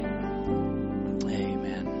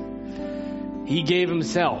He gave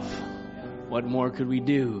himself. What more could we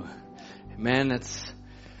do? Man, that's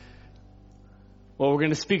what we're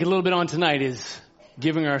going to speak a little bit on tonight, is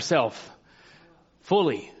giving ourselves,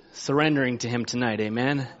 fully surrendering to him tonight.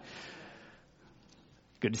 Amen.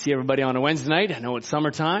 Good to see everybody on a Wednesday night. I know it's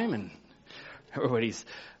summertime and everybody's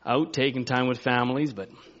out taking time with families, but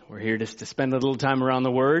we're here just to spend a little time around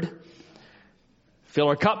the Word. Fill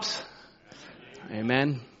our cups.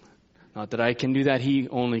 Amen. Not that I can do that. He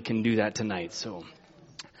only can do that tonight. So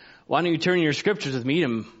why don't you turn your scriptures with me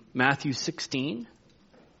to Matthew 16.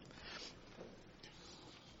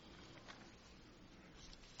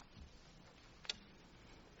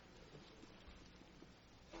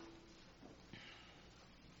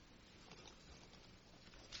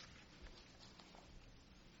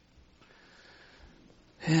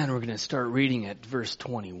 And we're going to start reading at verse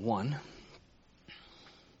 21.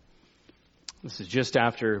 This is just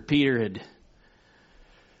after Peter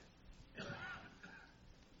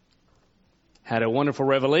had a wonderful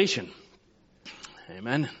revelation.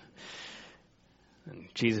 Amen. And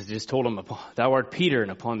Jesus just told him, "Thou art Peter,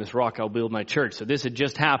 and upon this rock I'll build my church." So this had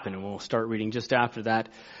just happened, and we'll start reading just after that.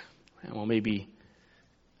 And we'll maybe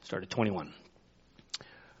start at 21.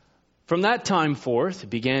 From that time forth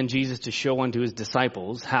began Jesus to show unto his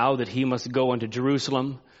disciples how that he must go unto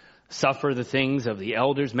Jerusalem, suffer the things of the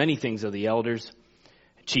elders, many things of the elders,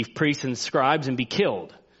 chief priests and scribes, and be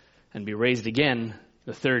killed, and be raised again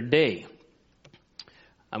the third day.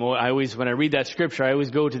 When I read that scripture, I always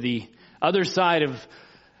go to the other side of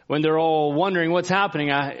when they're all wondering what's happening.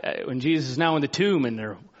 When Jesus is now in the tomb and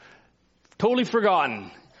they're totally forgotten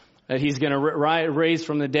that he's going to raise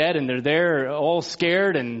from the dead, and they're there all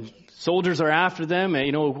scared, and soldiers are after them,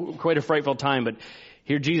 and quite a frightful time. But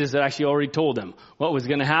here Jesus had actually already told them what was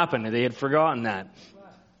going to happen, and they had forgotten that.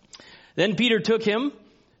 Then Peter took him,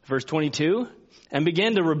 verse 22, and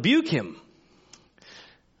began to rebuke him.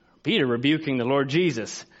 Peter rebuking the Lord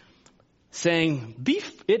Jesus, saying, "Be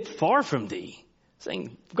it far from thee,"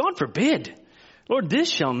 saying, "God forbid, Lord,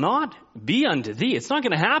 this shall not be unto thee." It's not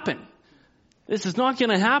going to happen. This is not going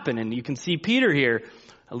to happen. And you can see Peter here,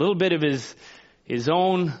 a little bit of his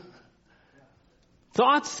own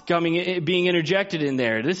thoughts being interjected in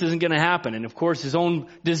there. This isn't going to happen. And of course, his own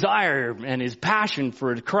desire and his passion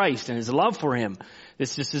for Christ and his love for him.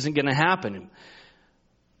 This just isn't going to happen.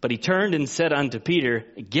 But he turned and said unto Peter,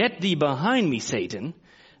 "Get thee behind me, Satan.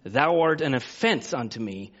 Thou art an offense unto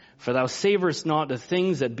me, for thou savorest not the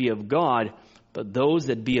things that be of God, but those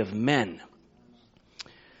that be of men."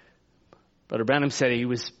 Brother Branham said he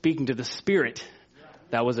was speaking to the Spirit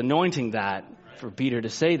that was anointing that for Peter to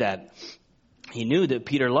say that. He knew that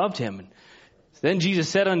Peter loved him. Then Jesus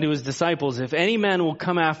said unto his disciples, "If any man will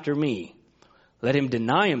come after me, let him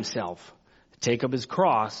deny himself, take up his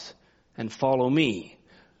cross, and follow me.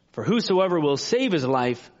 For whosoever will save his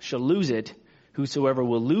life shall lose it. Whosoever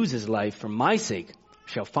will lose his life for my sake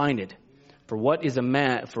shall find it. For what is a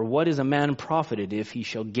man profited if he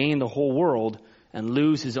shall gain the whole world and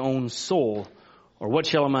lose his own soul? Or what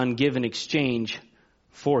shall a man give in exchange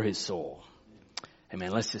for his soul?"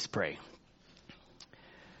 Amen. Let's just pray.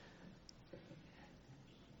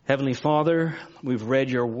 Heavenly Father, we've read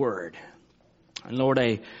your word. And Lord,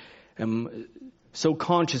 I am so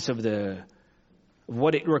conscious of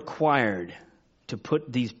what it required to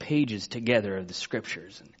put these pages together of the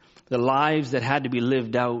scriptures, and the lives that had to be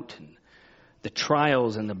lived out, and the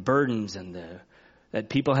trials and the burdens and that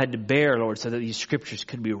people had to bear, Lord, so that these scriptures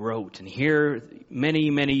could be wrote. And here, many,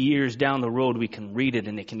 many years down the road, we can read it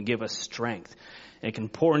and it can give us strength. It can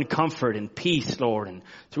pour in comfort and peace, Lord, and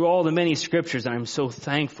through all the many scriptures, I'm so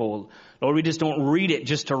thankful. Lord, we just don't read it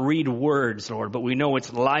just to read words, Lord, but we know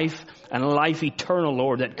it's life and life eternal,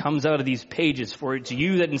 Lord, that comes out of these pages. For it's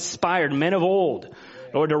you that inspired men of old,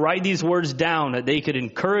 Lord, to write these words down that they could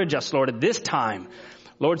encourage us, Lord, at this time.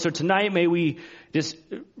 Lord, so tonight may we just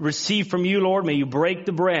receive from you, Lord. May you break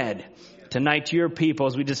the bread tonight to your people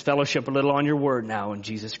as we just fellowship a little on your word now in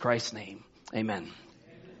Jesus Christ's name. Amen.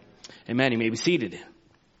 Amen. You may be seated.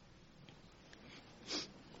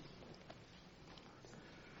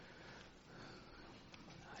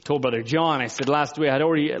 I told Brother John, I said last week, I had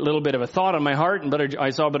already a little bit of a thought on my heart, and I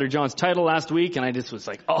saw Brother John's title last week, and I just was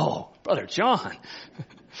like, "Oh, Brother John."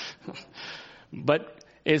 But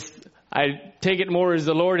I take it more as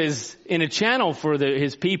the Lord is in a channel for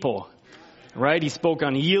his people, right? He spoke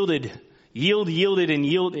on yielding and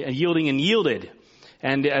yielded.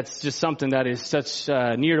 And that's just something that is such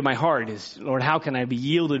near to my heart is, Lord, how can I be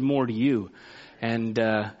yielded more to you? And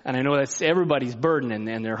I know that's everybody's burden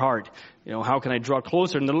and their heart. How can I draw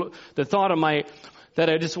closer? And the thought of that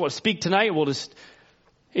I just want to speak tonight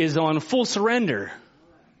is on full surrender.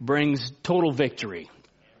 brings total victory.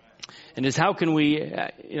 And is how can we,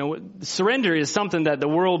 surrender is something that the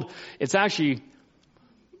world, it's actually,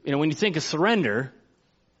 when you think of surrender,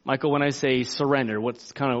 Michael, when I say surrender,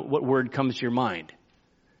 what word comes to your mind?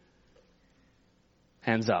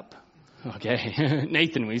 Hands up. Okay.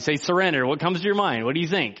 Nathan, when you say surrender, what comes to your mind? What do you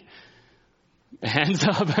think? Hands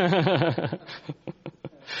up.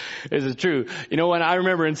 This is true. When I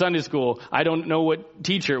remember in Sunday school, I don't know what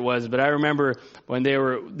teacher it was, but I remember when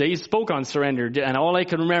they spoke on surrender, and all I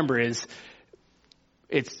can remember is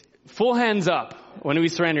it's full hands up when we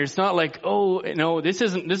surrender. It's not like, this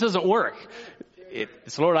doesn't work.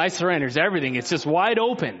 It's Lord, I surrender. It's everything. It's just wide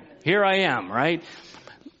open. Here I am, right?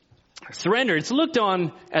 Surrender. It's looked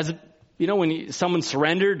on as, when someone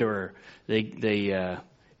surrendered, or they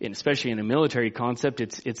especially in a military concept,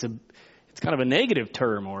 it's kind of a negative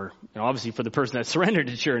term, or obviously for the person that surrendered,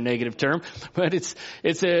 it's sure a negative term, but it's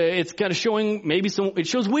kind of showing maybe it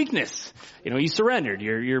shows weakness. You surrendered.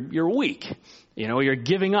 You're weak. You're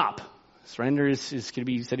giving up. Surrender is going to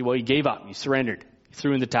be said. Well, you gave up. You surrendered. You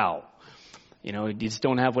threw in the towel. You just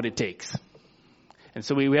don't have what it takes. And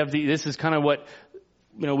so we have this is kind of what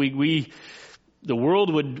the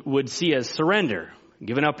world would see as surrender,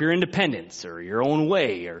 giving up your independence or your own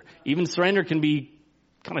way, or even surrender can be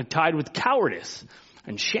kind of tied with cowardice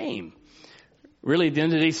and shame. Really, at the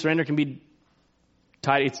end of the day, surrender can be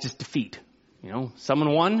tied, it's just defeat.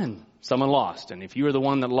 Someone won and someone lost. And if you were the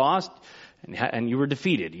one that lost and you were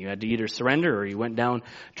defeated, you had to either surrender or you went down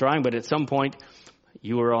trying, but at some point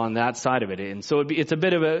you were on that side of it. And so it's a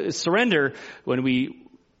bit of a surrender when we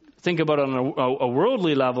think about it on a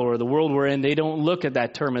worldly level, or the world we're in. They don't look at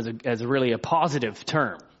that term as really a positive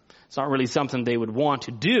term. It's not really something they would want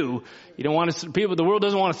to do. You don't want to, the world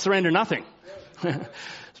doesn't want to surrender nothing.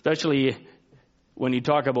 Especially when you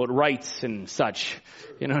talk about rights and such.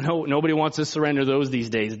 Nobody wants to surrender those these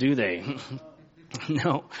days, do they?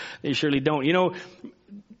 No, they surely don't.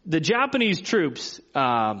 The Japanese troops,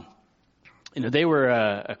 they were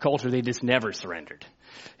a culture, they just never surrendered.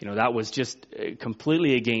 That was just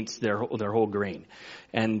completely against their whole grain.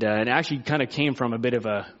 And it actually kind of came from a bit of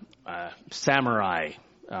a samurai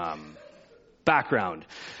background.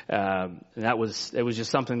 It was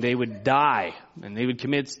just something they would die, and they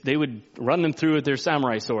would run them through with their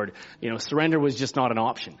samurai sword. Surrender was just not an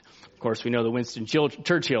option. Of course, we know that Winston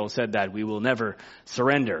Churchill said that we will never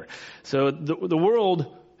surrender. So the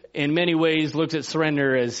world, in many ways, looks at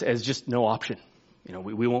surrender as just no option.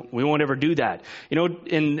 We won't ever do that.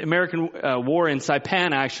 In American war in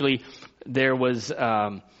Saipan, actually, there was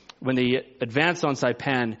when they advanced on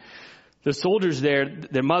Saipan, the soldiers there,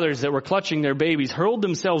 their mothers that were clutching their babies, hurled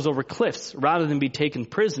themselves over cliffs rather than be taken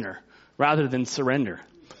prisoner, rather than surrender.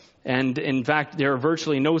 And in fact, there are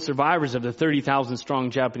virtually no survivors of the 30,000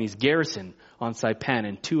 strong Japanese garrison on Saipan,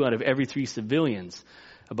 and 2 out of every 3 civilians,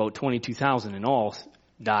 about 22,000 in all,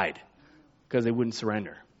 died because they wouldn't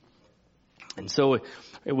surrender. And so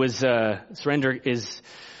it was surrender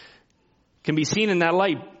can be seen in that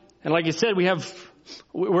light. And like I said,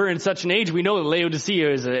 we're in such an age, we know that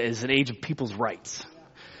Laodicea is an age of people's rights.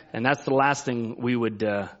 And that's the last thing we would,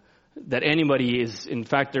 that anybody is, in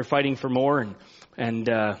fact, they're fighting for more, and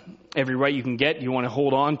every right you can get, you want to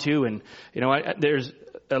hold on to. And, there's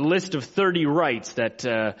a list of 30 rights that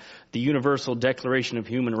the Universal Declaration of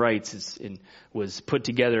Human Rights was put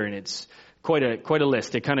together, and it's quite a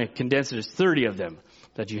list. They kind of condensed it as 30 of them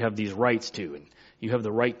that you have these rights to. And you have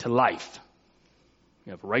the right to life.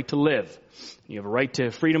 You have a right to live. You have a right to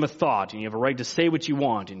freedom of thought. And you have a right to say what you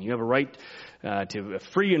want. And you have a right to a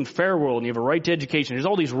free and fair world. And you have a right to education. There's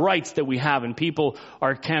all these rights that we have. And people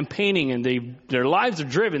are campaigning, and their lives are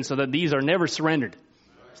driven so that these are never surrendered.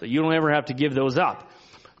 So you don't ever have to give those up.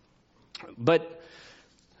 But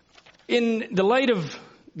in the light of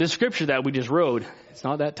the scripture that we just wrote, it's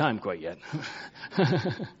not that time quite yet.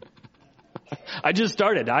 I just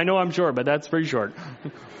started. I know I'm short, but that's pretty short.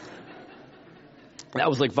 That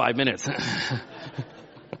was like 5 minutes.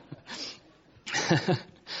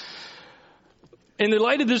 In the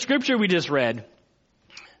light of the scripture we just read,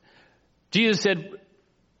 Jesus said,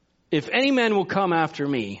 "If any man will come after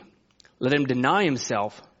me, let him deny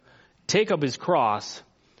himself, take up his cross,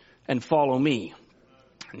 and follow me."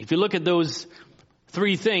 And if you look at those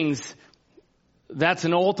 3 things, that's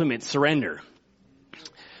an ultimate surrender.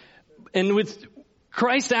 And with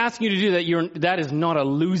Christ asking you to do that, that is not a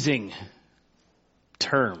losing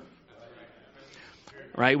term.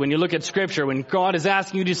 Right? When you look at scripture, when God is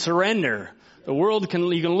asking you to surrender, you can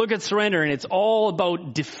look at surrender and it's all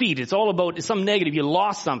about defeat. It's all about some negative. You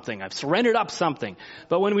lost something. I've surrendered up something.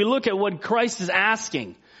 But when we look at what Christ is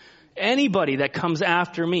asking, anybody that comes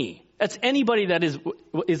after me, That's anybody that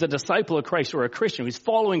is a disciple of Christ or a Christian who's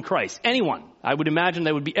following Christ. Anyone. I would imagine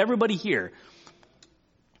that would be everybody here.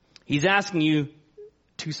 He's asking you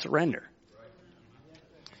to surrender.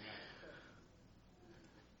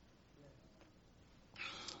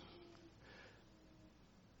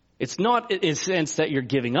 It's not in a sense that you're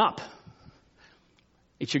giving up.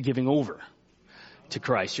 It's you're giving over to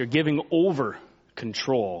Christ. You're giving over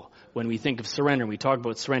control. When we think of surrender, we talk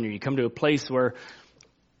about surrender. You come to a place where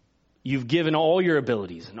you've given all your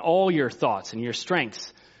abilities and all your thoughts and your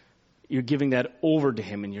strengths. You're giving that over to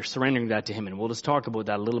Him and you're surrendering that to Him. And we'll just talk about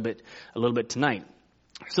that a little bit tonight.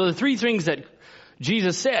 So the three things that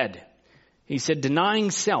Jesus said, He said denying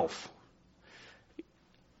self,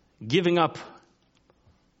 giving up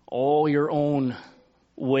all your own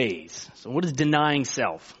ways. So what is denying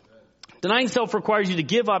self? Denying self requires you to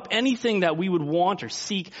give up anything that we would want or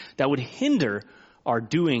seek that would hinder our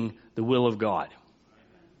doing the will of God.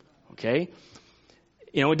 Okay?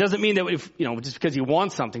 It doesn't mean that if, just because you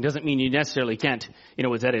want something doesn't mean you necessarily can't,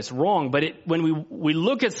 that it's wrong. But when we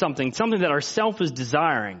look at something that our self is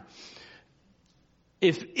desiring,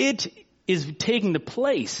 if it is taking the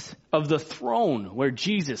place of the throne where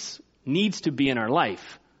Jesus needs to be in our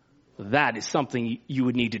life, that is something you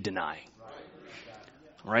would need to deny.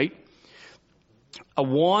 Right? A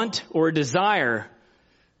want or a desire,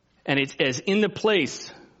 and it's as in the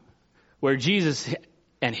place where Jesus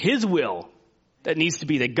and His will that needs to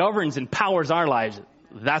be, that governs and powers our lives,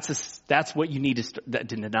 that's what you need to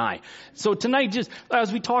deny. So tonight, just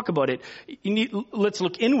as we talk about it, let's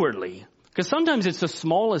look inwardly, because sometimes it's the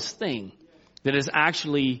smallest thing that is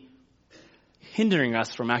actually hindering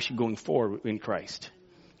us from actually going forward in Christ.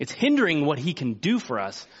 It's hindering what He can do for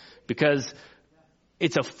us, because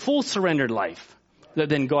it's a full surrendered life that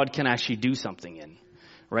then God can actually do something in,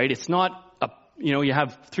 right? It's not you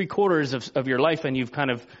have 3/4 of your life and you've kind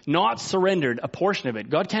of not surrendered a portion of it.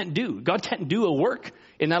 God can't do a work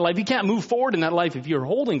in that life. He can't move forward in that life if you're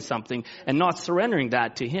holding something and not surrendering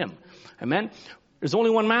that to Him. Amen? There's only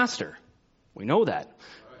one master. We know that.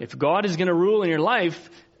 If God is going to rule in your life,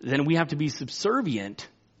 then we have to be subservient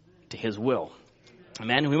to His will.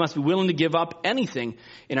 Amen? We must be willing to give up anything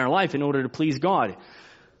in our life in order to please God.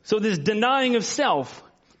 So this denying of self,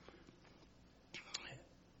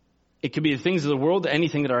 it could be the things of the world,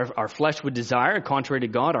 anything that our flesh would desire, contrary to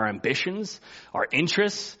God, our ambitions, our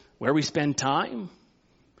interests, where we spend time.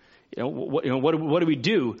 What do we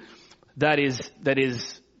do that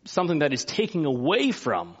is something that is taking away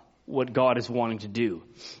from what God is wanting to do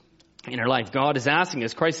in our life? God is asking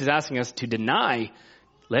us, Christ is asking us to deny,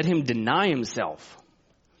 let Him deny Himself.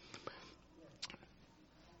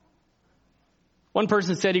 One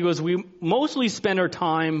person said, he goes, we mostly spend our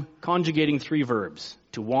time conjugating 3 verbs: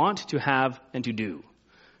 to want, to have, and to do.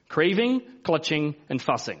 Craving, clutching, and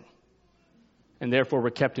fussing. And therefore we're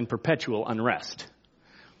kept in perpetual unrest.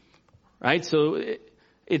 Right? So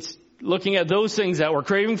it's looking at those things that we're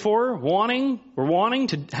craving for, we're wanting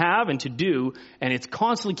to have and to do, and it's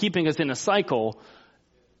constantly keeping us in a cycle.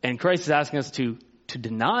 And Christ is asking us to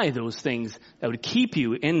deny those things that would keep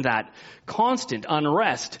you in that constant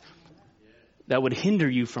unrest that would hinder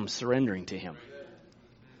you from surrendering to Him.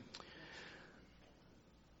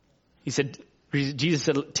 Jesus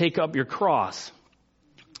said, take up your cross.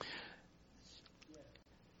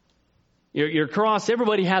 Your cross,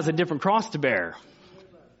 everybody has a different cross to bear.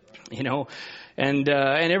 And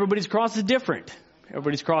everybody's cross is different.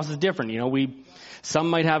 Everybody's cross is different. Some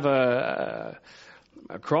might have a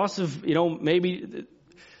cross of, maybe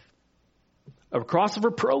a cross of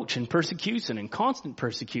reproach and persecution and constant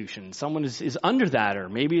persecution. Someone is under that, or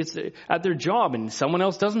maybe it's at their job and someone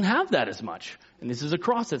else doesn't have that as much. And this is a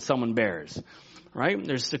cross that someone bears, right?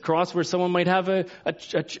 There's a cross where someone might have a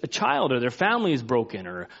child, or their family is broken,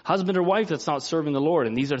 or a husband or wife that's not serving the Lord.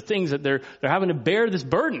 And these are things that they're having to bear, this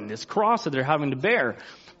burden, this cross that they're having to bear.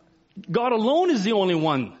 God alone is the only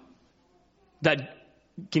one that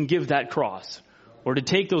can give that cross, or to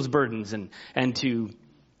take those burdens and to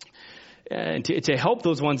help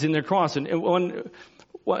those ones in their cross. And one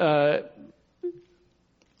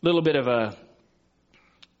little bit of a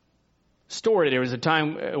story. There was a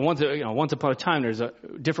time, once upon a time, there's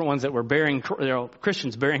different ones that were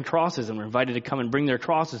Christians bearing crosses, and were invited to come and bring their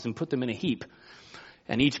crosses and put them in a heap.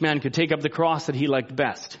 And each man could take up the cross that he liked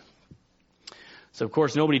best. So of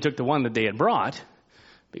course nobody took the one that they had brought,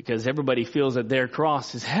 because everybody feels that their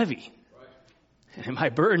cross is heavy. And my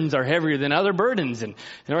burdens are heavier than other burdens. And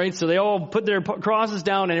all right, so they all put their crosses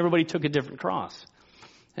down, and everybody took a different cross.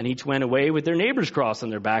 And each went away with their neighbor's cross on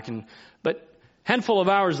their back. But handful of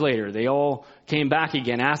hours later, they all came back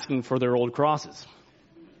again asking for their old crosses.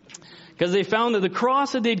 because they found that the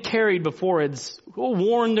cross that they'd carried before had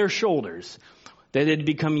worn their shoulders, that they'd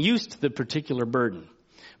become used to the particular burden.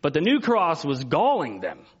 But the new cross was galling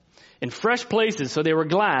them in fresh places, so they were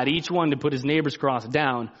glad, each one, to put his neighbor's cross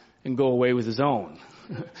down and go away with his own.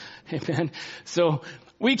 Amen. So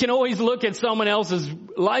we can always look at someone else's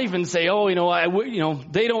life and say, oh,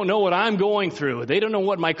 they don't know what I'm going through. They don't know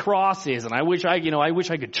what my cross is, and I wish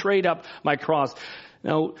I could trade up my cross.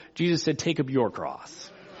 No, Jesus said, take up your cross.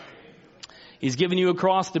 He's given you a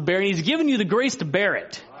cross to bear, and he's given you the grace to bear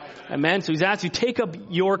it. Amen. So he's asked you, take up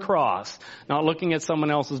your cross, not looking at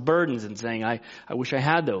someone else's burdens and saying, I wish I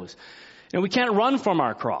had those. And we can't run from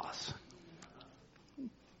our cross.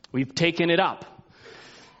 We've taken it up.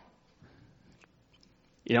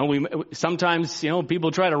 Sometimes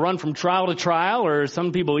people try to run from trial to trial, or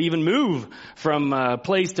some people even move from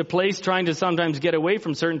place to place, trying to sometimes get away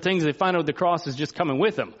from certain things. They find out the cross is just coming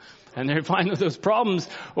with them. And they find that those problems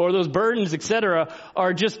or those burdens, etc.,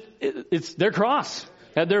 are just, it's their cross.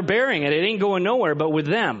 That they're bearing it. It ain't going nowhere but with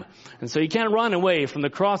them. And so you can't run away from the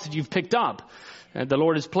cross that you've picked up, that the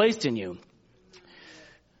Lord has placed in you.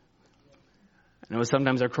 I know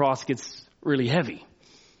sometimes our cross gets really heavy,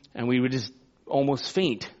 and we would just almost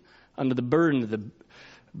faint under the burden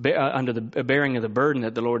under the bearing of the burden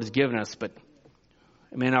that the Lord has given us. But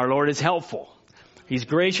our Lord is helpful. He's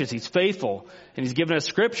gracious. He's faithful, and he's given us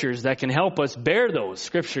scriptures that can help us bear those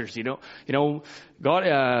scriptures.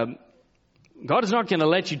 God is not going to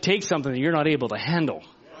let you take something that you're not able to handle.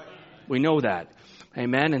 We know that.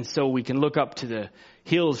 Amen. And so we can look up to the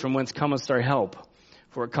hills from whence cometh our help,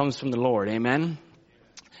 for it comes from the Lord. Amen.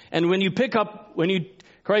 And when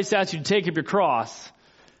Christ asks you to take up your cross,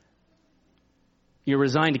 you're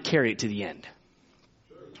resigned to carry it to the end.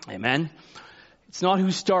 Amen. It's not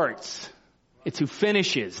who starts. It's who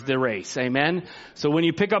finishes the race. Amen. So when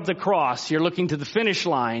you pick up the cross, you're looking to the finish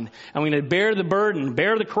line, and we're going to bear the burden,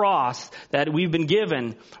 bear the cross that we've been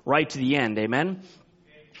given right to the end. Amen.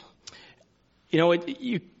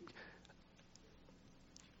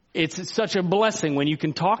 It's such a blessing when you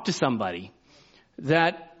can talk to somebody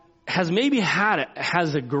that has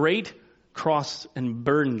a great cross and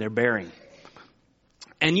burden they're bearing.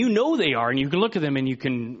 And they are, and you can look at them and you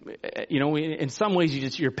can, in some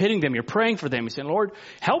ways you're pitting them, you're praying for them. You're saying, Lord,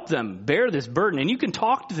 help them bear this burden. And you can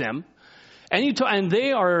talk to them, and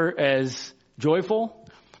they are as joyful,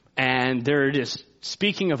 and they're just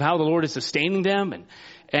speaking of how the Lord is sustaining them.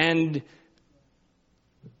 And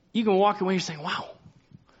you can walk away and saying, wow,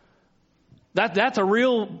 that's a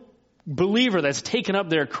real believer that's taken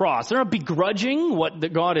up their cross. They're not begrudging what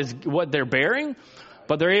they're bearing,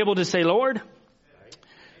 but they're able to say, Lord,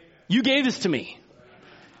 you gave this to me,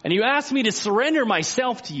 and you asked me to surrender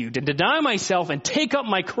myself to you, to deny myself and take up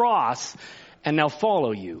my cross and now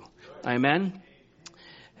follow you. Amen.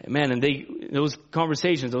 Amen. And those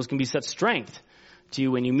conversations, those can be such strength to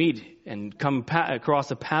you when you meet and come across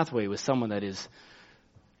a pathway with someone that is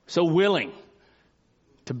so willing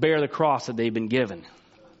to bear the cross that they've been given.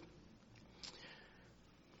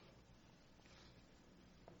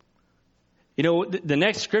 The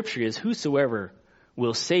next scripture is, whosoever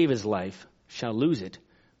will save his life shall lose it,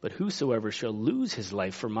 but whosoever shall lose his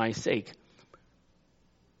life for my sake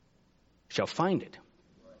shall find it.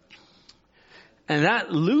 And that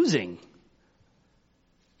losing,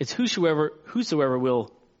 it's whosoever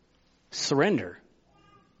will surrender,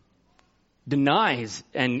 denies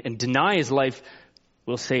and deny his life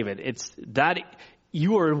will save it. It's that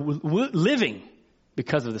you are living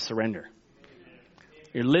because of the surrender.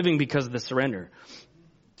 You're living because of the surrender.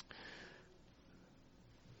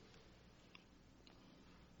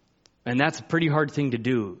 And that's a pretty hard thing to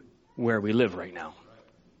do where we live right now,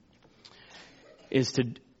 is to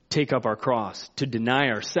take up our cross, to deny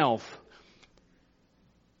ourselves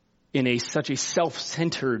in such a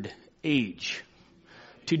self-centered age.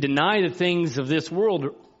 To deny the things of this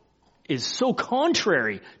world is so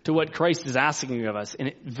contrary to what Christ is asking of us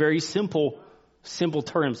in very simple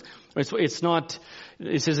terms.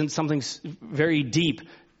 This isn't something very deep,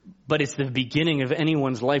 but it's the beginning of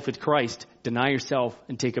anyone's life with Christ. Deny yourself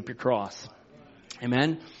and take up your cross.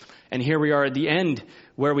 Amen. And here we are at the end,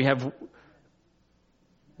 where we have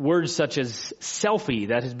words such as selfie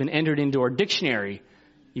that has been entered into our dictionary.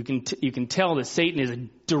 You can tell that Satan is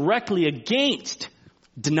directly against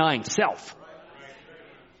denying self.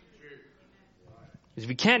 Because if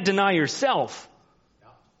you can't deny yourself,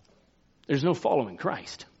 there's no following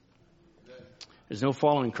Christ. There's no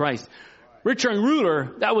following Christ. Rich young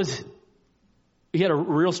ruler, he had a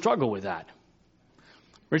real struggle with that.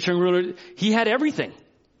 Rich young ruler, he had everything.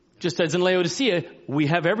 Just as in Laodicea, we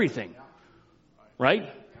have everything.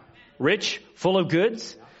 Right? Rich, full of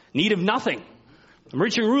goods. need of nothing. The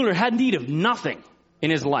rich young ruler had need of nothing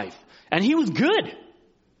in his life. And he was good.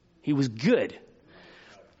 He was good.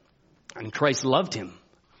 And Christ loved him.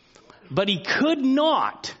 But he could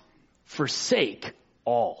not forsake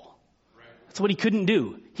all. That's what he couldn't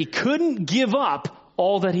do. He couldn't give up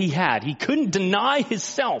all that he had. He couldn't deny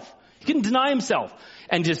himself. He couldn't deny himself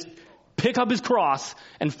and just pick up his cross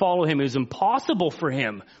and follow him. It was impossible for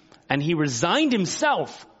him. And he resigned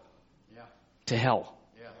himself to hell.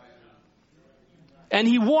 And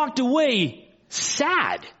he walked away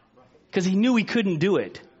sad because he knew he couldn't do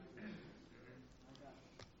it.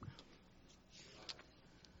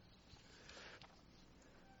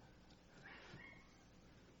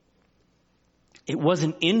 It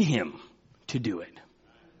wasn't in him to do it.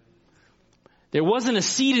 There wasn't a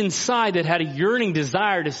seed inside that had a yearning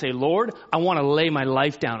desire to say, Lord, I want to lay my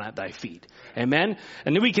life down at thy feet. Amen?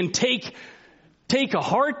 And then we can take a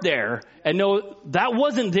heart there and know that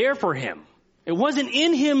wasn't there for him. It wasn't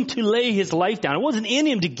in him to lay his life down. It wasn't in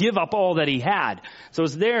him to give up all that he had. So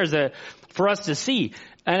it's there for us to see.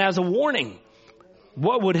 And as a warning,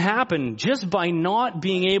 what would happen just by not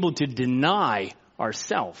being able to deny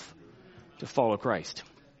ourselves to follow Christ.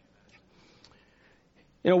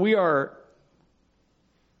 We are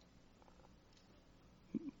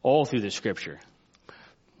all through the scripture.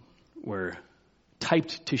 We're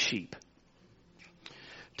typed to sheep.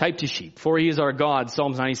 Typed to sheep. For he is our God,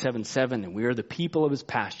 Psalms 97:7, and we are the people of his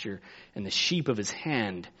pasture and the sheep of his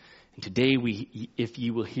hand. And today if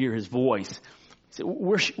you will hear his voice,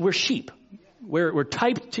 we're sheep. We're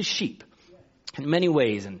typed to sheep in many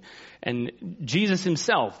ways. And Jesus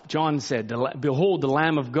himself, John said, behold the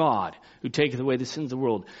Lamb of God who taketh away the sins of the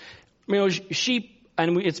world. Sheep,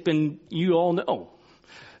 and it's been, you all know.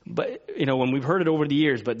 But, when we've heard it over the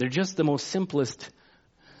years, but they're just the most simplest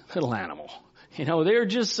little animal. They're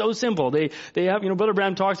just so simple. They have, Brother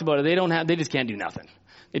Branham talks about it. They just can't do nothing.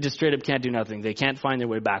 They just straight up can't do nothing. They can't find their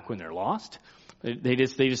way back when they're lost. They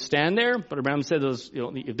just stand there. Brother Branham said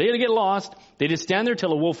if they get lost, they just stand there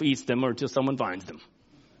till a wolf eats them or till someone finds them.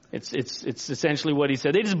 It's essentially what he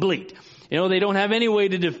said. They just bleat. They don't have any way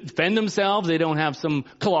to defend themselves. They don't have some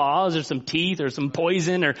claws or some teeth or some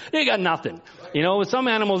poison or they got nothing. With some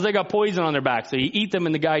animals, they got poison on their back. So you eat them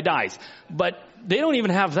and the guy dies. But they don't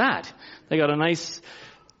even have that. They got a nice,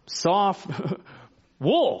 soft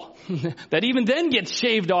wool that even then gets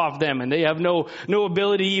shaved off them, and they have no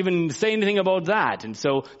ability to even say anything about that. And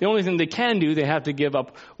so the only thing they can do, they have to give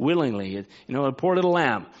up willingly. A poor little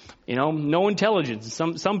lamb, no intelligence.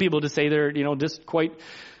 Some people just say they're, just quite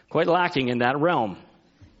lacking in that realm.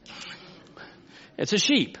 It's a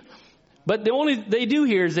sheep. But the only they do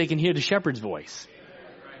hear is they can hear the shepherd's voice.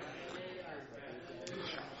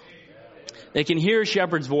 They can hear a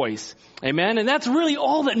shepherd's voice. Amen. And that's really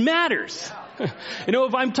all that matters.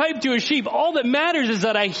 If I'm typed to a sheep, all that matters is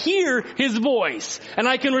that I hear his voice and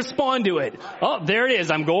I can respond to it. Oh, there it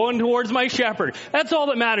is. I'm going towards my shepherd. That's all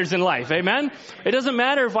that matters in life. Amen. It doesn't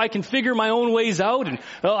matter if I can figure my own ways out and,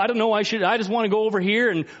 I don't know, I just want to go over here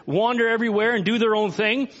and wander everywhere and do their own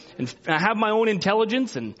thing and have my own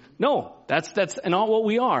intelligence. And no, that's not what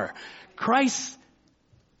we are. Christ's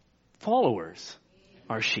followers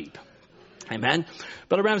are sheep. Amen.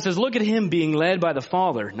 Brother Branham says, look at him being led by the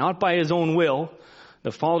Father, not by his own will.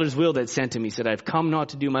 The Father's will that sent him. He said, I've come not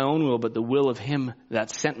to do my own will, but the will of him that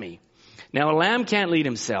sent me. Now a lamb can't lead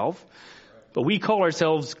himself, but we call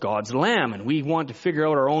ourselves God's lamb, and we want to figure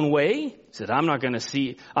out our own way. He said, I'm going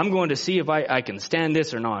to see if I can stand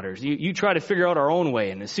this or not. Or you try to figure out our own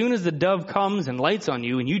way. And as soon as the dove comes and lights on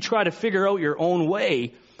you, and you try to figure out your own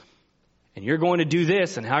way, and you're going to do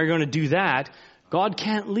this and how you're going to do that, God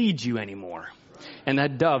can't lead you anymore. And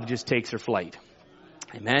that dove just takes her flight.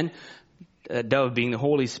 Amen. That dove being the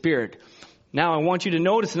Holy Spirit. Now I want you to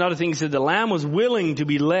notice another thing. He said the lamb was willing to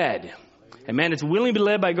be led. Amen. It's willing to be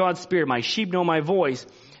led by God's Spirit. My sheep know my voice.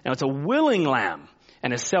 Now it's a willing lamb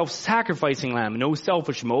and a self-sacrificing lamb. No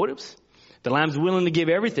selfish motives. The lamb's willing to give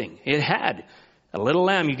everything it had. A little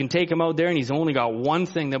lamb, you can take him out there and he's only got one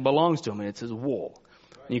thing that belongs to him, and it's his wool.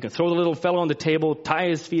 And you can throw the little fellow on the table, tie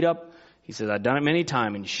his feet up. He says, I've done it many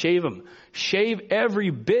times, and shave him. Shave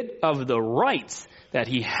every bit of the rights that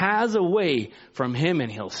he has away from him,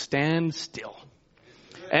 and he'll stand still.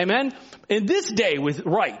 Amen? In this day with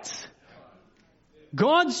rights,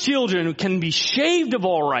 God's children can be shaved of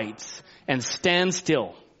all rights and stand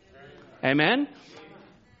still. Amen?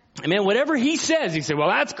 Amen. Whatever he says, he said, well,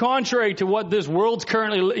 that's contrary to what this world's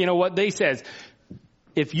currently, what they says.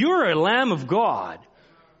 If you're a lamb of God,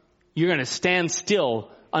 you're going to stand still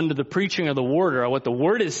under the preaching of the word, or what the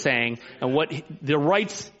word is saying, and what your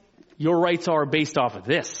rights are based off of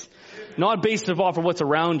this. not based off of what's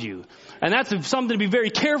around you. And that's something to be very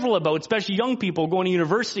careful about, especially young people going to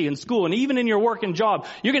university and school, and even in your work and job.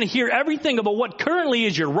 You're going to hear everything about what currently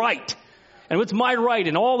is your right, and what's my right,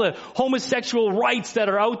 and all the homosexual rights that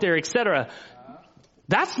are out there, etc.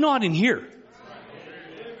 That's not in here.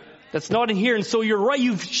 That's not in here. And so you're right.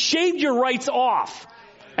 You've shaved your rights off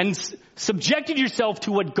and subjected yourself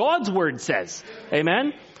to what God's word says.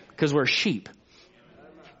 Amen? Because we're sheep.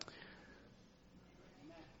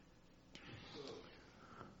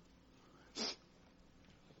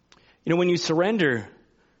 You know, when you surrender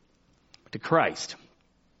to Christ,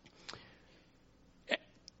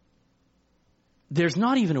 there's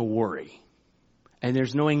not even a worry, and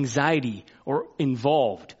there's no anxiety or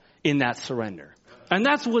involved in that surrender. And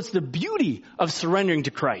that's what's the beauty of surrendering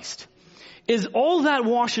to Christ, is all that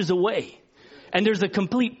washes away. And there's a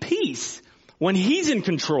complete peace when He's in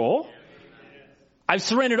control. I've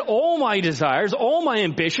surrendered all my desires, all my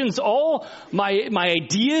ambitions, all my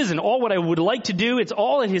ideas, and all what I would like to do. It's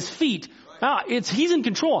all at His feet. He's in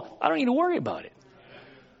control. I don't need to worry about it.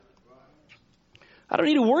 I don't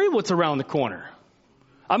need to worry what's around the corner.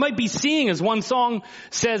 I might be seeing, as one song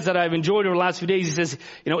says that I've enjoyed over the last few days, he says,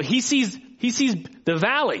 you know, he sees the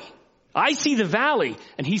valley. I see the valley,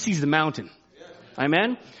 and He sees the mountain.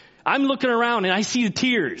 Amen? I'm looking around, and I see the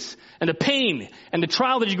tears, and the pain, and the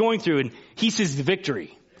trial that you're going through, and He sees the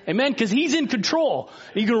victory. Amen? Because He's in control.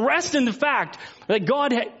 And you can rest in the fact that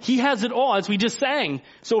God, He has it all, as we just sang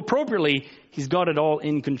so appropriately. He's got it all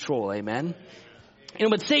in control. Amen? You know,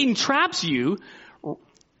 but Satan traps you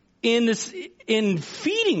in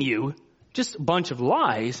feeding you just a bunch of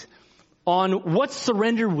lies on what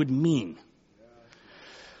surrender would mean.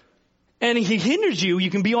 And he hinders you.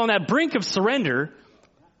 You can be on that brink of surrender,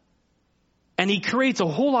 and he creates a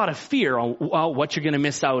whole lot of fear on what you're going to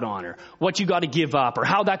miss out on, or what you got to give up, or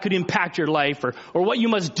how that could impact your life, or what you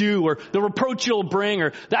must do, or the reproach you'll bring,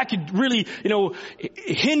 or that could really,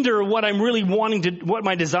 hinder what I'm really wanting to, what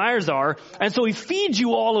my desires are. And so he feeds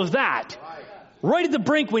you all of that right at the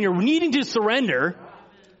brink when you're needing to surrender,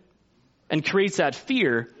 and creates that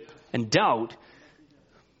fear and doubt.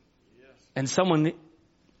 And someone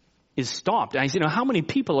is stopped. And I say, how many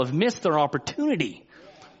people have missed their opportunity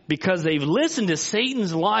because they've listened to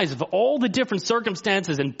Satan's lies of all the different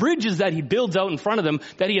circumstances and bridges that he builds out in front of them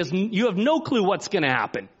that you have no clue what's going to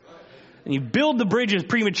happen. And you build the bridges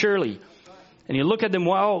prematurely. And you look at them,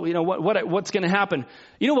 what's going to happen?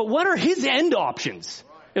 But what are his end options?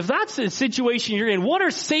 If that's the situation you're in, what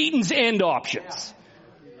are Satan's end options?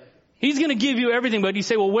 He's going to give you everything, but you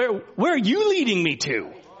say, well, where are you leading me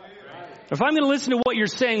to? If I'm going to listen to what you're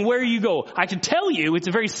saying, where you go? I can tell you, it's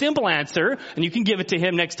a very simple answer, and you can give it to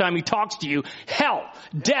him next time he talks to you. Hell,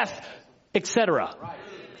 death, etc.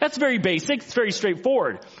 That's very basic. It's very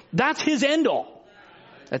straightforward. That's his end all.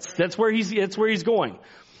 That's where he's going.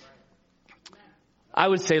 I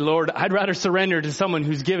would say, Lord, I'd rather surrender to someone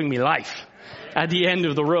who's giving me life at the end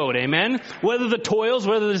of the road. Amen. Whether the toils,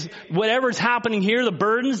 whatever's happening here, the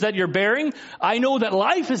burdens that you're bearing, I know that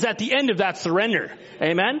life is at the end of that surrender.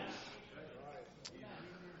 Amen.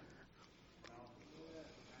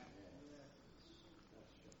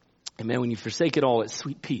 Amen. When you forsake it all, it's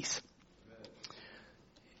sweet peace.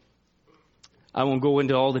 I won't go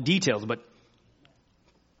into all the details, but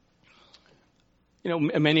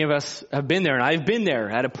many of us have been there, and I've been there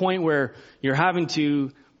at a point where you're having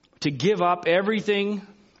to give up everything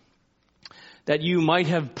that you might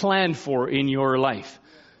have planned for in your life.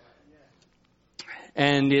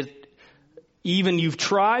 And you've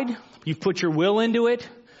tried, you've put your will into it,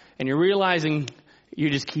 and you're realizing you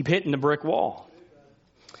just keep hitting the brick wall.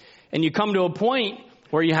 And you come to a point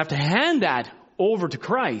where you have to hand that over to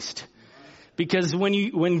Christ. Because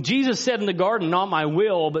when Jesus said in the garden, not my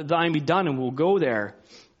will, but thine be done, and we'll go there,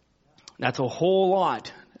 that's a whole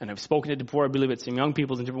lot. And I've spoken it before, I believe it's some young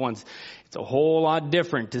people and different ones. It's a whole lot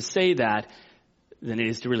different to say that than it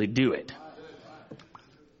is to really do it.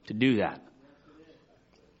 To do that.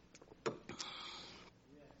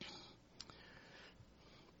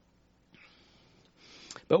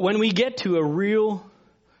 But when we get to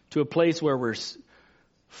a place where we're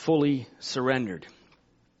fully surrendered,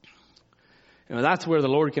 that's where the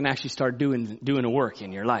Lord can actually start doing a work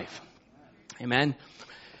in your life. Amen.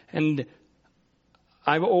 And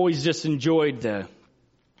I've always just enjoyed the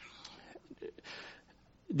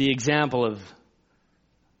example of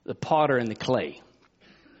the potter and the clay.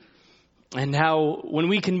 And how when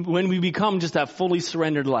we become just that fully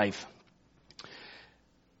surrendered life,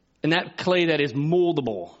 and that clay that is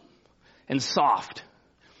moldable and soft,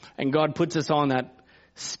 and God puts us on that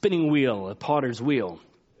spinning wheel, a potter's wheel.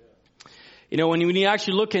 When you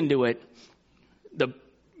actually look into it,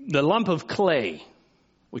 the lump of clay,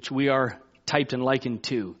 which we are typed and likened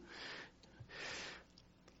to.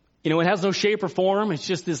 It has no shape or form. It's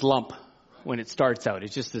just this lump when it starts out.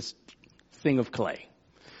 It's just this thing of clay.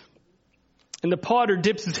 And the potter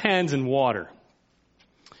dips his hands in water.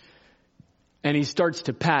 And he starts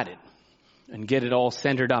to pat it and get it all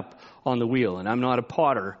centered up on the wheel. And I'm not a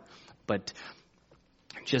potter, but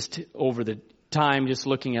just over the time, just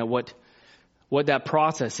looking at what that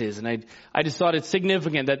process is. And I just thought it's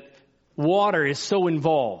significant that water is so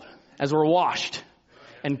involved as we're washed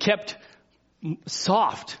and kept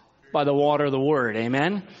soft by the water of the word.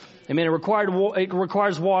 Amen. Amen. It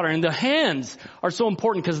requires water. And the hands are so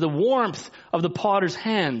important because the warmth of the potter's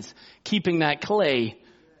hands, keeping that clay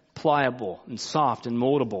pliable and soft and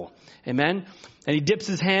moldable. Amen. And he dips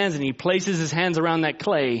his hands and he places his hands around that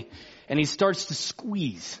clay and he starts to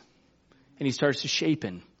squeeze and he starts to shape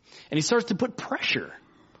in and he starts to put pressure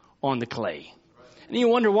on the clay. And you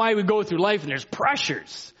wonder why we go through life and there's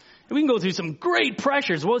pressures. And we can go through some great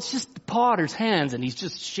pressures. Well, it's just the potter's hands and he's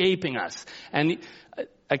just shaping us. And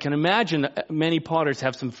I can imagine many potters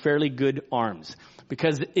have some fairly good arms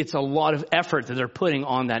because it's a lot of effort that they're putting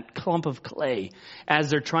on that clump of clay as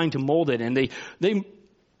they're trying to mold it. And they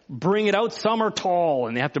bring it out. Some are tall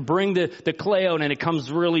and they have to bring the clay out and it comes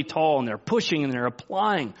really tall and they're pushing and they're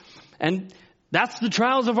applying. And that's the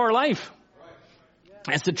trials of our life.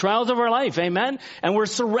 It's the trials of our life. Amen. And we're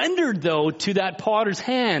surrendered though to that potter's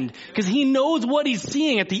hand because he knows what he's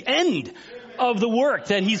seeing at the end of the work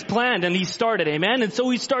that he's planned and he started. Amen. And so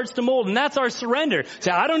he starts to mold and that's our surrender. Say,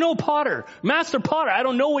 I don't know, potter, master potter. I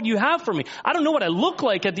don't know what you have for me. I don't know what I look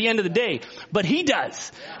like at the end of the day, but he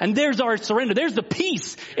does. And there's our surrender. There's the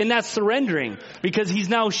peace in that surrendering because he's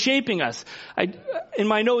now shaping us. In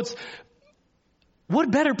my notes, what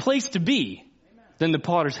better place to be than the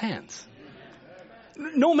potter's hands?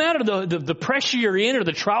 No matter the pressure you're in or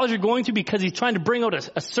the trials you're going through because he's trying to bring out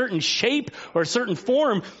a certain shape or a certain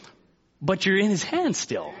form, but you're in his hands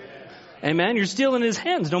still. Amen. You're still in his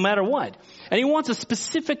hands no matter what. And he wants a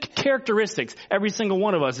specific characteristics. Every single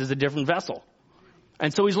one of us is a different vessel.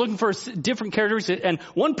 And so he's looking for different characteristics. And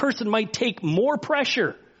one person might take more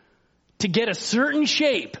pressure to get a certain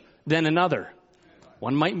shape than another.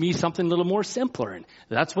 One might be something a little more simpler, and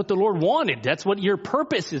that's what the Lord wanted. That's what your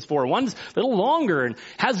purpose is for. One's a little longer and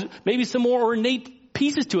has maybe some more ornate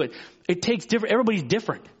pieces to it. It takes different. Everybody's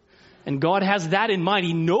different. And God has that in mind.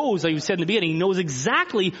 He knows, like you said in the beginning, he knows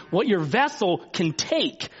exactly what your vessel can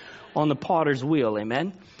take on the potter's wheel.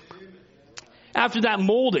 Amen. After that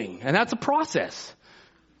molding, and that's a process.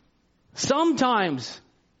 Sometimes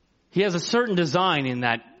he has a certain design in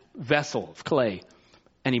that vessel of clay,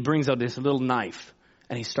 and he brings out this little knife.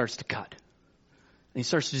 And he starts to cut. And he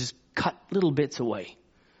starts to just cut little bits away. He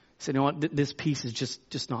said, you know what? This piece is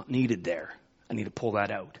just not needed there. I need to pull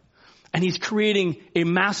that out. And he's creating a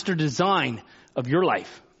master design of your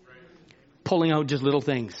life. Pulling out just little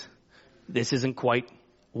things. This isn't quite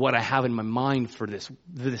what I have in my mind for this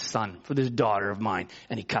son, for this daughter of mine.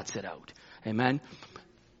 And he cuts it out. Amen.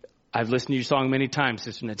 I've listened to your song many times,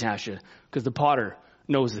 Sister Natasha, because the potter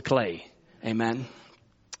knows the clay. Amen.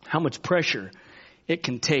 How much pressure it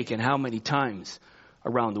can take and how many times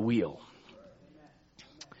around the wheel.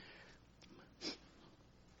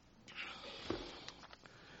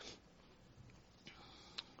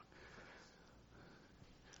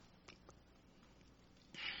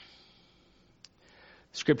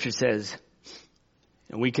 Scripture says,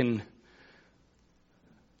 and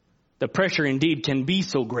the pressure indeed can be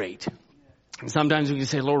so great. And sometimes we can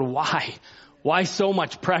say, Lord, why? Why so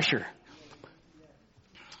much pressure?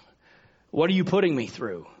 What are you putting me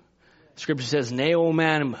through? Scripture says, nay, O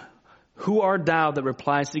man, who art thou that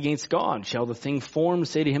repliest against God? Shall the thing formed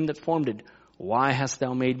say to him that formed it, why hast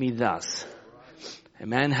thou made me thus?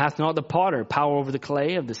 Amen. Hath not the potter power over the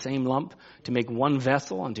clay of the same lump to make one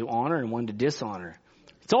vessel unto honor and one to dishonor?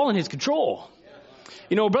 It's all in his control.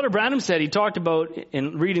 You know, Brother Branham said, he talked about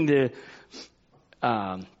in reading in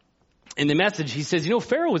the message, he says, you know,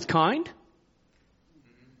 Pharaoh was kind.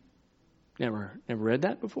 Never read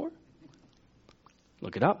that before?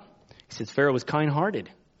 Look it up. He says Pharaoh was kind-hearted.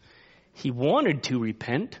 He wanted to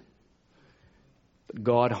repent, but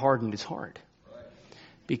God hardened his heart.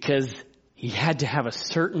 Because he had to have a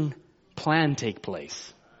certain plan take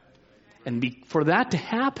place. And for that to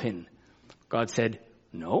happen, God said,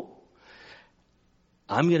 no,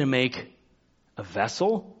 I'm going to make a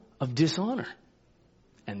vessel of dishonor.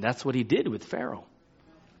 And that's what he did with Pharaoh.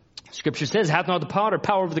 Scripture says, hath not the potter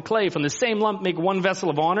power over the clay, from the same lump make one vessel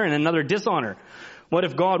of honor and another dishonor? What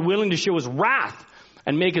if God, willing to show his wrath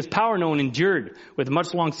and make his power known, endured with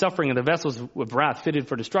much long suffering in the vessels of wrath fitted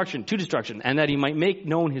for destruction, to destruction, and that he might make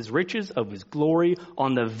known his riches of his glory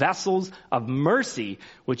on the vessels of mercy,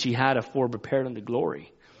 which he had afore prepared unto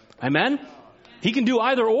glory. Amen? He can do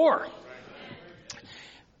either or.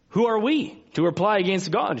 Who are we to reply against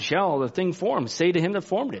God? Shall the thing formed say to him that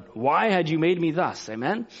formed it, why had you made me thus?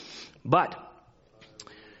 Amen? But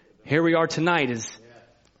here we are tonight as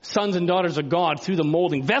sons and daughters of God through the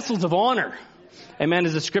molding, vessels of honor. Amen,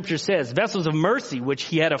 as the scripture says, vessels of mercy, which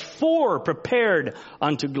he had afore prepared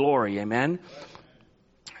unto glory. Amen.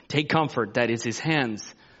 Take comfort that is his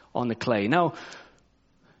hands on the clay. Now,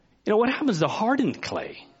 what happens to hardened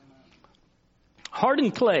clay?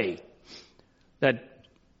 Hardened clay that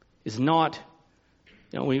is not,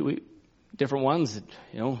 we different ones,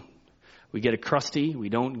 we get a crusty,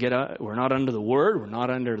 we're not under the word, we're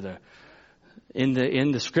not under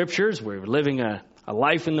in the scriptures, we're living a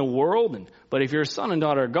life in the world, but if you're a son and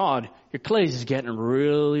daughter of God, your clay is getting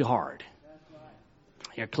really hard.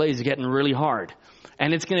 Your clay is getting really hard.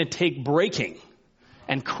 And it's going to take breaking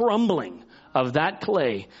and crumbling of that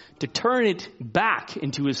clay to turn it back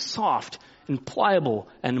into a soft and pliable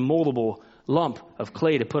and moldable lump of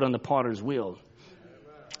clay to put on the potter's wheel.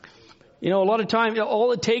 A lot of times,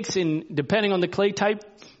 all it takes depending on the clay type,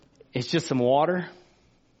 it's just some water.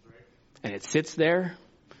 And it sits there.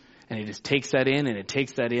 And it just takes that in and it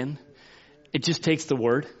takes that in. It just takes the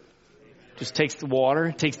word. Just takes the water.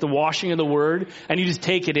 It takes the washing of the word. And you just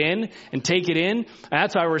take it in and take it in. And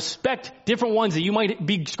that's why I respect different ones that you might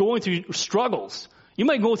be going through struggles. You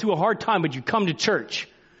might go through a hard time, but you come to church.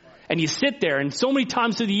 And you sit there. And so many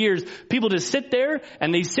times through the years, people just sit there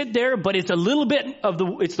and they sit there, but it's a little bit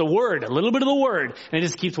it's the word, a little bit of the word. And it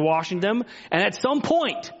just keeps washing them. And at some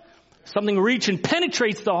point, something reaches and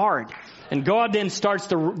penetrates the heart. And God then starts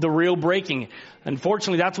the real breaking.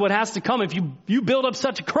 Unfortunately, that's what has to come. If you build up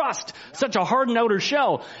such a crust, such a hardened outer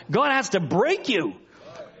shell, God has to break you.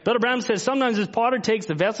 Brother Branham says sometimes this potter takes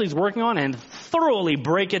the vessel he's working on and thoroughly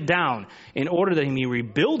break it down in order that he may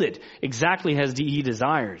rebuild it exactly as he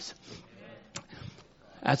desires.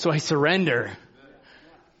 That's why surrender.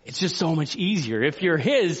 It's just so much easier. If you're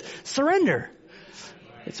his, surrender.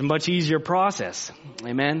 It's a much easier process.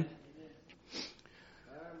 Amen.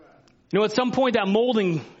 At some point that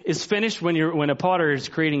molding is finished when a potter is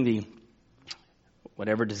creating the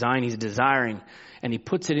whatever design he's desiring, and he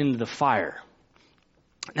puts it into the fire.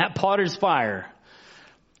 That potter's fire,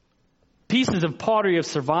 pieces of pottery have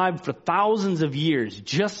survived for thousands of years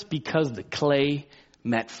just because the clay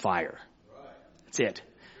met fire. That's it.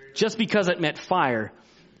 Just because it met fire,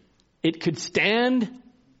 it could stand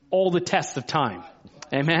all the tests of time.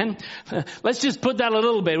 Amen. Let's just put that a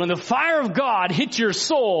little bit. When the fire of God hits your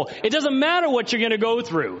soul, it doesn't matter what you're going to go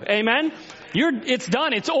through. Amen. It's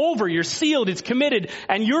done. It's over. You're sealed. It's committed.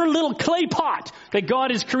 And your little clay pot that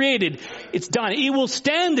God has created, it's done. It will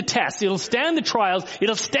stand the test. It'll stand the trials.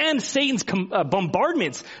 It'll stand Satan's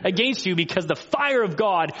bombardments against you because the fire of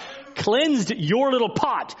God cleansed your little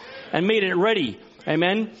pot and made it ready.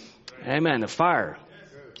 Amen. Amen. The fire.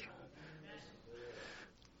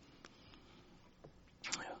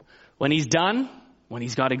 When he's done, when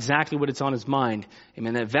he's got exactly what it's on his mind,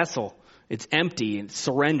 amen, that vessel, it's empty and it's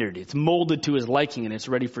surrendered. It's molded to his liking and it's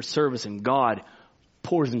ready for service, and God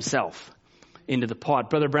pours himself into the pot.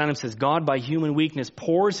 Brother Branham says, God by human weakness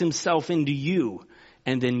pours himself into you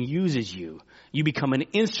and then uses you. You become an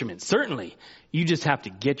instrument. Certainly, you just have to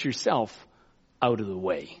get yourself out of the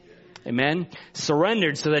way. Amen?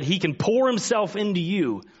 Surrendered so that he can pour himself into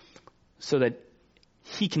you so that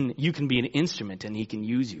you can be an instrument and he can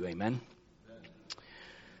use you. Amen.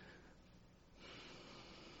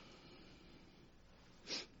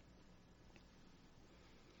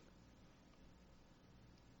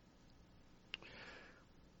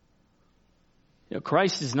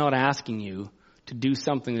 Christ is not asking you to do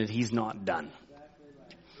something that he's not done.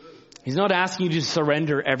 He's not asking you to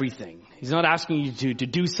surrender everything. He's not asking you to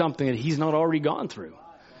do something that he's not already gone through.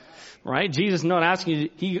 Right? Jesus is not asking you.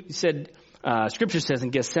 He said, Scripture says in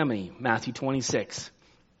Gethsemane, Matthew 26,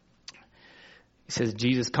 he says,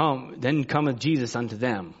 then cometh Jesus unto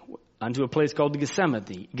them, unto a place called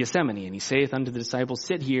Gethsemane, and he saith unto the disciples,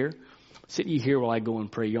 sit ye here while I go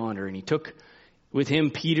and pray yonder. And he took with him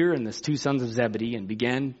Peter and the two sons of Zebedee, and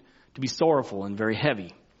began to be sorrowful and very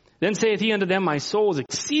heavy. Then saith he unto them, my soul is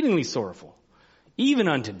exceedingly sorrowful, even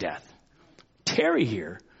unto death. Tarry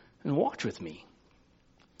here and watch with me.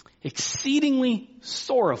 Exceedingly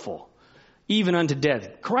sorrowful, even unto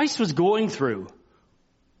death. Christ was going through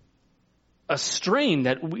a strain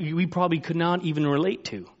that we probably could not even relate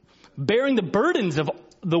to. Bearing the burdens of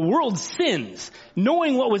the world's sins,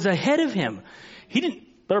 knowing what was ahead of him.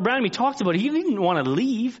 Brother Branham, he talked about it. He didn't want to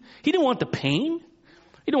leave. He didn't want the pain.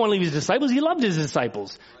 He didn't want to leave his disciples. He loved his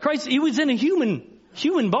disciples. Christ, he was in a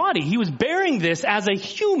human body. He was bearing this as a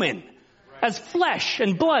human, as flesh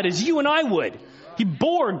and blood, as you and I would. He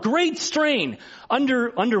bore great strain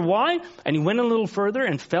under why? And he went a little further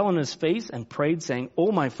and fell on his face and prayed, saying,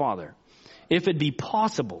 "Oh, my Father, if it be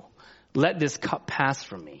possible, let this cup pass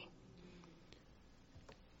from me."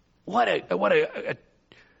 What a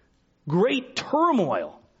great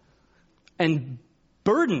turmoil and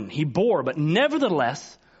burden he bore, but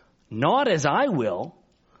nevertheless, not as I will,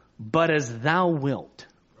 but as thou wilt.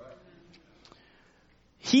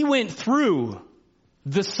 He went through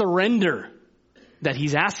the surrender that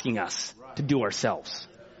he's asking us to do ourselves.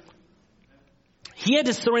 He had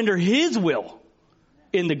to surrender his will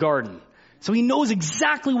in the garden. So he knows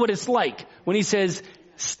exactly what it's like when he says,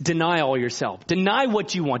 deny all yourself. Deny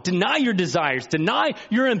what you want. Deny your desires. Deny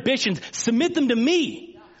your ambitions. Submit them to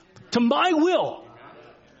me, to my will.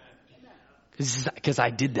 Because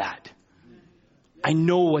I did that. I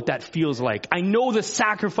know what that feels like. I know the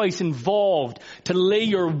sacrifice involved to lay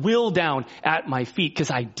your will down at my feet,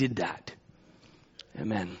 because I did that.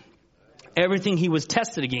 Amen. Everything he was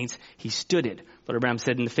tested against, he stood it. Brother Branham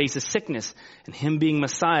said, in the face of sickness and him being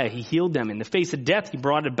Messiah, he healed them. In the face of death, he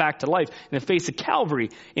brought it back to life. In the face of Calvary,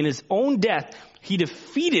 in his own death, he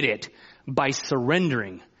defeated it by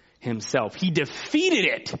surrendering himself. He defeated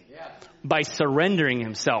it by surrendering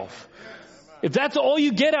himself. If that's all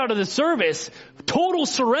you get out of the service, total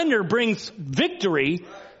surrender brings victory.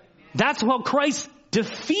 That's how Christ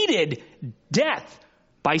defeated death,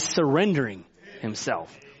 by surrendering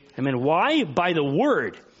himself. Amen. Why? By the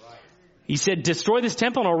word. He said, destroy this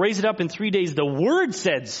temple and I'll raise it up in 3 days. The word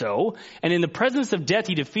said so. And in the presence of death,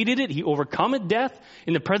 he defeated it. He overcome death.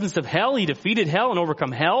 In the presence of hell, he defeated hell and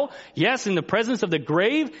overcome hell. Yes, in the presence of the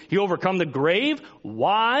grave, he overcome the grave.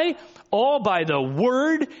 Why? All by the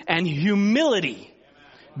word and humility.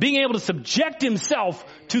 Being able to subject himself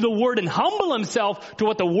to the word and humble himself to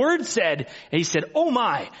what the word said. And he said, oh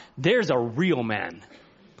my, there's a real man.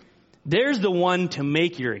 There's the one to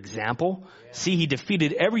make your example. See, he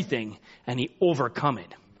defeated everything and he overcome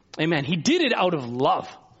it. Amen. He did it out of love.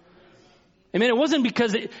 Amen. It wasn't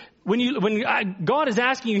because when God is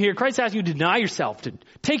asking you here, Christ is asking you to deny yourself, to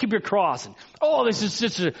take up your cross, and this is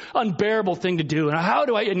just an unbearable thing to do. And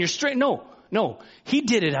and you're straight. No. He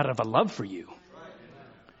did it out of a love for you.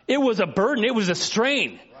 It was a burden. It was a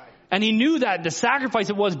strain. And he knew that the sacrifice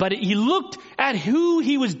it was, but he looked at who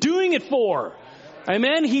he was doing it for.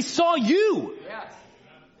 Amen. He saw you.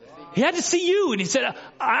 He had to see you, and he said,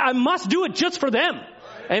 I must do it just for them.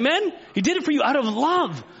 Amen. He did it for you out of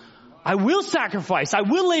love. I will sacrifice. I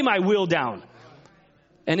will lay my will down.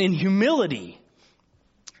 And in humility,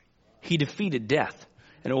 he defeated death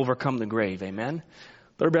and overcome the grave. Amen.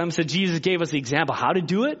 Brother Branham said Jesus gave us the example how to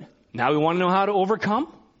do it. Now we want to know how to overcome.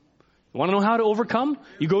 You want to know how to overcome?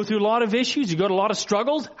 You go through a lot of issues. You go to a lot of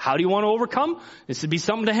struggles. How do you want to overcome? This would be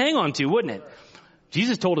something to hang on to, wouldn't it?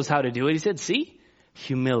 Jesus told us how to do it. He said, see,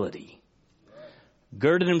 humility.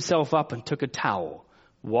 Girded himself up and took a towel,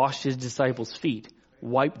 washed his disciples' feet,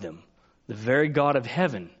 wiped them. The very God of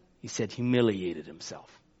heaven, he said, humiliated himself.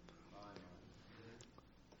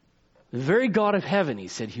 The very God of heaven, he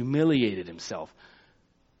said, humiliated himself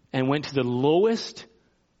and went to the lowest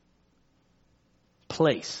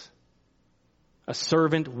place. A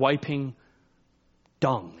servant wiping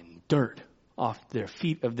dung and dirt off their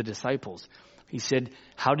feet of the disciples. He said,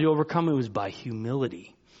 how did he overcome? It was by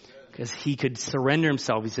humility. Because he could surrender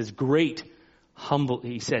himself. He says, great, humble.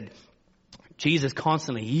 He said, Jesus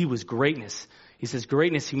constantly, he was greatness. He says,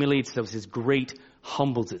 greatness humiliates itself. He says, great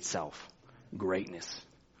humbles itself. Greatness.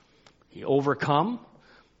 He overcome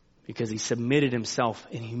because he submitted himself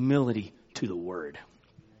in humility to the word.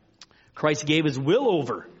 Christ gave his will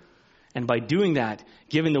over. And by doing that,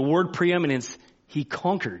 giving the word preeminence, he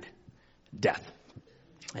conquered death.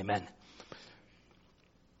 Amen.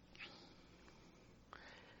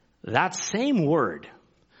 That same word,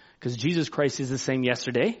 because Jesus Christ is the same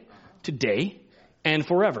yesterday, today, and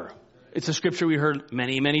forever. It's a scripture we heard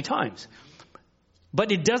many, many times.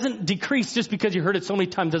 But it doesn't decrease just because you heard it so many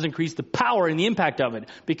times, doesn't increase the power and the impact of it.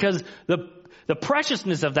 Because the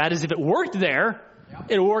preciousness of that is if it worked there,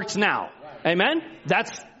 it works now. Amen?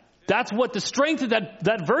 That's what the strength of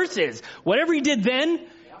that verse is. Whatever he did then,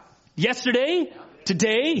 yesterday,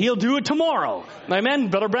 today, he'll do it tomorrow. Amen.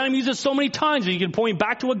 Brother Branham uses so many times where you can point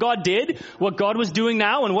back to what God did, what God was doing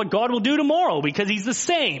now, and what God will do tomorrow, because he's the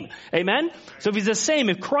same. Amen. So if he's the same,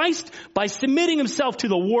 if Christ, by submitting himself to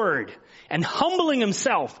the word and humbling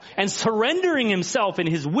himself and surrendering himself in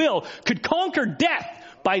his will could conquer death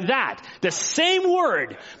by that. The same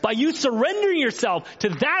word, by you surrendering yourself to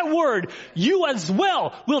that word, you as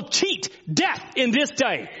well will cheat death in this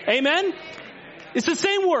day. Amen? It's the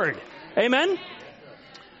same word. Amen?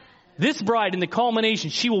 This bride in the culmination,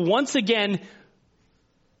 she will once again,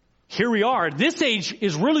 here we are, this age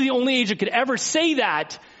is really the only age that could ever say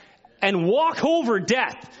that and walk over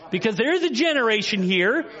death. Because there is a generation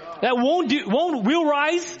here that will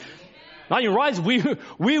rise. Not even rise,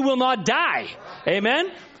 we will not die.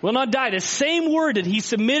 Amen? Will not die. The same word that he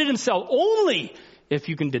submitted himself. Only if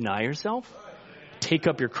you can deny yourself, take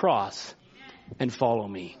up your cross, and follow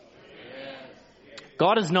me.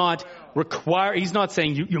 God is not he's not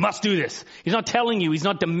saying you must do this. He's not telling you, he's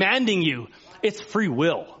not demanding you. It's free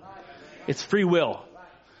will. It's free will.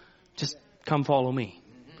 Just come follow me.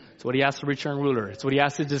 It's what he asked the rich young ruler. It's what he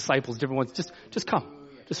asked his disciples, different ones. Just come.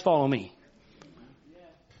 Just follow me.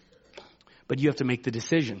 But you have to make the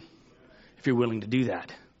decision if you're willing to do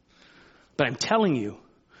that. But I'm telling you,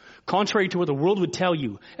 contrary to what the world would tell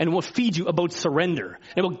you and will feed you about surrender,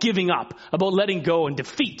 about giving up, about letting go and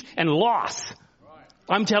defeat and loss,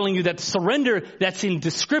 I'm telling you that the surrender that's in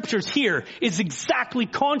the scriptures here is exactly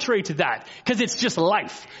contrary to that. Because it's just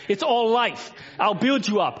life. It's all life. I'll build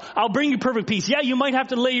you up. I'll bring you perfect peace. Yeah, you might have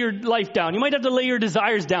to lay your life down. You might have to lay your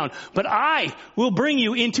desires down. But I will bring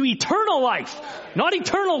you into eternal life. Not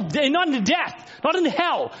into death. Not into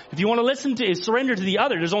hell. If you want to listen to surrender to the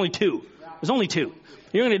other, there's only two. There's only two.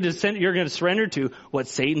 You're going to surrender to what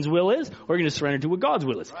Satan's will is, or you're going to surrender to what God's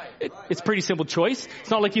will is. It's a pretty simple choice.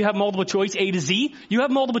 It's not like you have multiple choice A to Z. You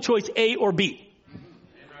have multiple choice A or B.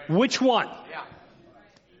 Which one?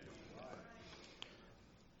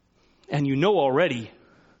 And you know already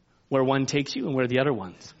where one takes you and where the other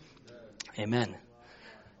one's. Amen.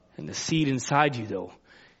 And the seed inside you, though,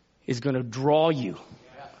 is going to draw you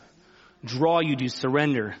to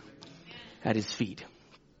surrender at his feet.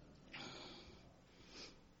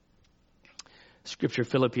 Scripture,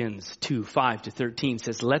 Philippians 2:5-13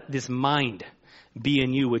 says, let this mind be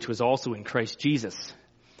in you, which was also in Christ Jesus.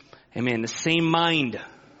 Amen. The same mind.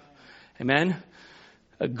 Amen.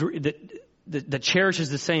 That cherishes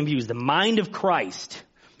the same views. The mind of Christ.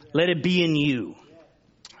 Let it be in you.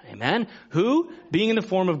 Amen. Who, being in the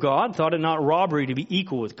form of God, thought it not robbery to be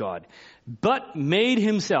equal with God, but made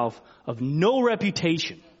himself of no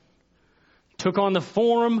reputation. Took on the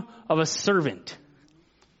form of a servant.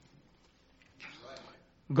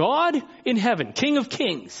 God in heaven, King of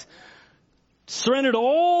Kings, surrendered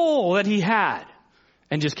all that he had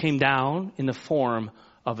and just came down in the form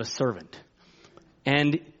of a servant.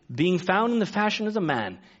 And being found in the fashion as a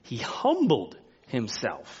man, he humbled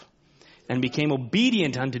himself and became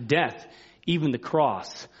obedient unto death, even the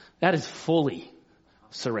cross. That is fully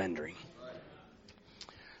surrendering.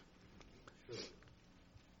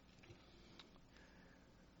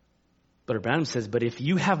 But Branham says, but if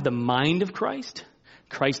you have the mind of Christ,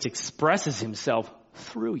 Christ expresses himself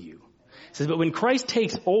through you. He says, but when Christ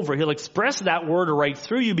takes over, he'll express that word right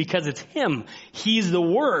through you because it's him. He's the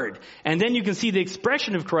word. And then you can see the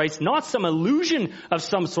expression of Christ, not some illusion of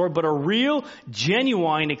some sort, but a real,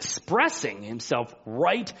 genuine expressing himself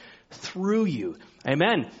right through you.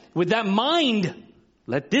 Amen. With that mind,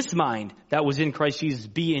 let this mind that was in Christ Jesus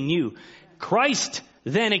be in you. Christ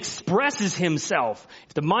then expresses himself.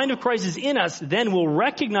 If the mind of Christ is in us, then we'll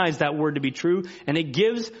recognize that word to be true, and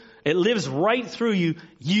it lives right through you.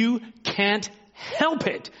 You can't help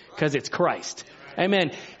it because it's Christ.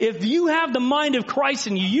 Amen. If you have the mind of Christ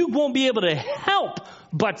in you, you won't be able to help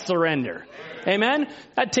but surrender. Amen.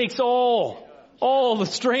 That takes all the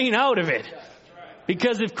strain out of it.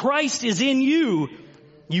 Because if Christ is in you,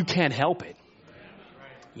 you can't help it.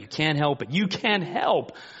 You can't help it. You can't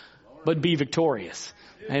help but be victorious.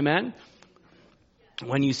 Amen.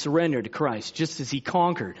 When you surrender to Christ, just as he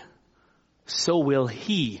conquered, so will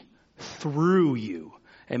he through you.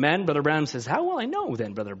 Amen. Brother Branham says, how will I know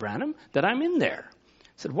then, Brother Branham, that I'm in there? I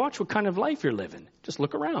said, watch what kind of life you're living. Just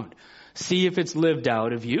look around. See if it's lived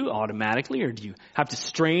out of you automatically, or do you have to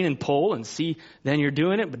strain and pull and see then you're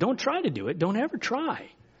doing it? But don't try to do it. Don't ever try.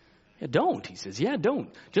 Yeah, don't. He says, yeah, don't.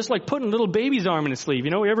 Just like putting a little baby's arm in a sleeve. You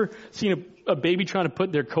know, you ever seen a baby trying to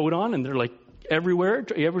put their coat on and they're like everywhere?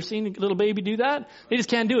 You ever seen a little baby do that? They just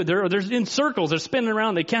can't do it. They're in circles. They're spinning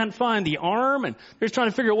around. They can't find the arm and they're just trying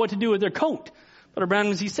to figure out what to do with their coat. But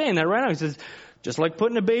Branham, he's saying that right now. He says, just like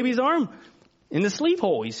putting a baby's arm in the sleeve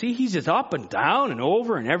hole. You see, he's just up and down and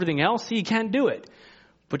over and everything else. See, he can't do it.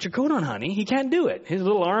 Put your coat on, honey. He can't do it. His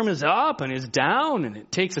little arm is up and is down, and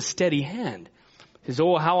it takes a steady hand. He says,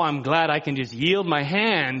 oh, how I'm glad I can just yield my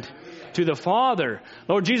hand to the Father.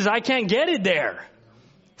 Lord Jesus, I can't get it there.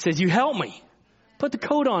 He says, you help me. Put the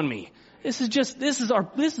coat on me. This is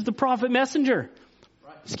the prophet messenger.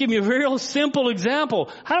 Just give me a real simple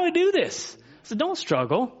example. How do I do this? So don't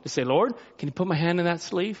struggle to say, Lord, can you put my hand in that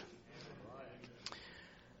sleeve?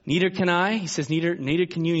 Neither can I. He says, neither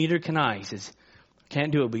can you, neither can I. He says,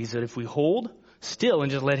 can't do it. But he said, if we hold still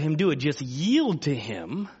and just let him do it, just yield to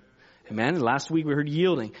him. Amen. Last week we heard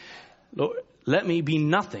yielding. Lord, let me be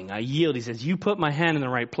nothing. I yield. He says, you put my hand in the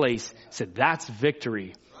right place. He said, that's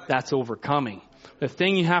victory. That's overcoming. The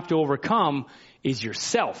thing you have to overcome is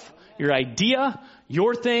yourself, your idea,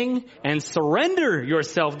 your thing, and surrender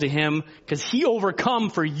yourself to him because he overcome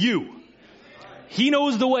for you. He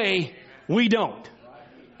knows the way. We don't.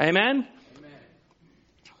 Amen?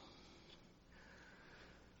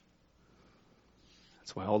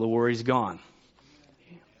 That's why all the worry's gone.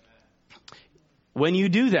 When you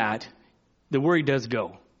do that, the worry does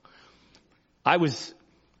go.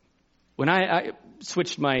 When I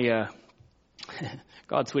switched my,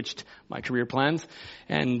 God switched my career plans,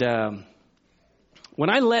 and when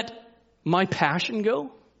I let my passion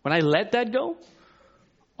go, when I let that go,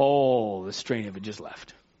 all the strain of it just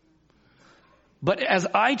left. But as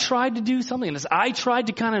I tried to do something, and as I tried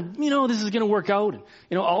to kind of, this is going to work out,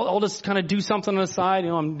 and, I'll just kind of do something on the side,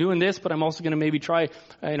 I'm doing this, but I'm also going to maybe try,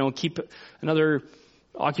 keep another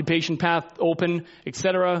occupation path open,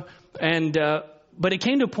 etc. And, but it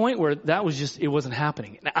came to a point where it wasn't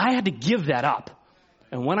happening. And I had to give that up.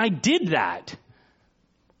 And when I did that,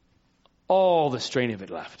 all the strain of it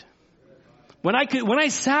left. When I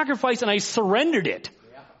sacrificed and I surrendered it,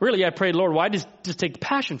 really I prayed, Lord, why just take the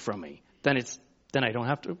passion from me? Then I don't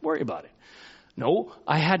have to worry about it. No,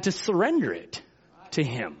 I had to surrender it to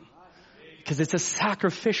him. Because it's a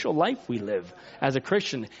sacrificial life we live as a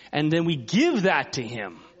Christian. And then we give that to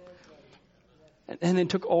him. And then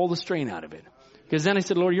took all the strain out of it. Because then I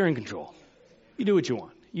said, Lord, you're in control. You do what you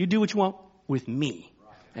want. You do what you want with me.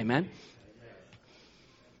 Amen?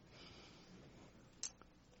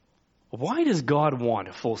 Why does God want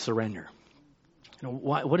a full surrender?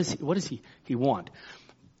 What does he want?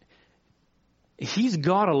 He's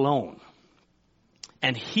God alone.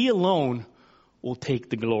 And he alone will take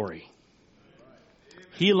the glory.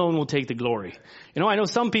 He alone will take the glory. I know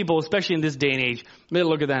some people, especially in this day and age, they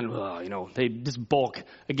look at that and, they just balk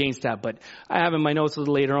against that. But I have in my notes a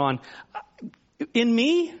little later on. In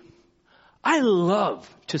me, I love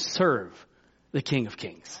to serve the King of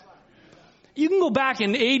Kings. You can go back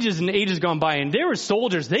in ages and ages gone by, and there were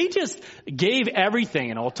soldiers. They just gave everything.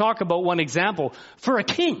 And I'll talk about one example. For a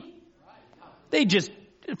king.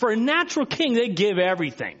 For a natural king, they give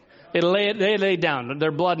everything. They lay down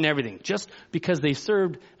their blood and everything just because they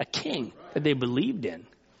served a king that they believed in.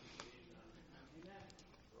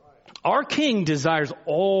 Our king desires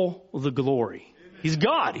all the glory. He's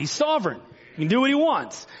God. He's sovereign. He can do what he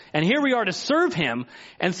wants. And here we are to serve him.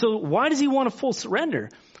 And so why does he want a full surrender?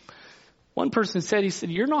 One person said,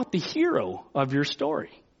 you're not the hero of your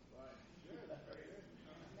story.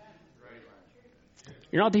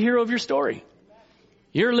 You're not the hero of your story.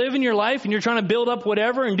 You're living your life and you're trying to build up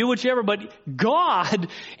whatever and do whatever, but God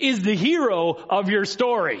is the hero of your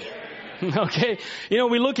story. Okay?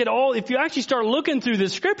 We look at if you actually start looking through the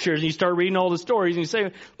scriptures and you start reading all the stories and you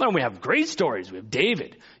say, well, we have great stories. We have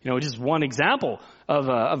David, just one example of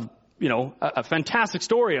a fantastic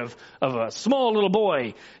story of a small little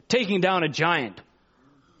boy taking down a giant.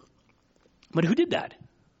 But who did that?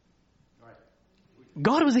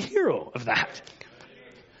 God was the hero of that.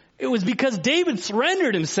 It was because David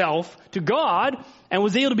surrendered himself to God and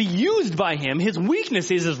was able to be used by him. His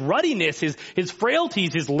weaknesses, his ruddiness, his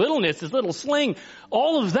frailties, his littleness, his little sling,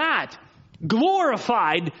 all of that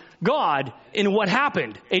glorified God in what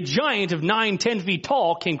happened. A giant of 9-10 feet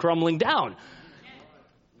tall came crumbling down.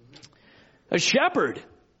 A shepherd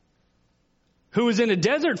who was in a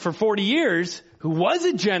desert for 40 years, who was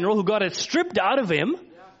a general, who got it stripped out of him,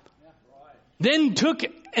 then took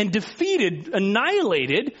and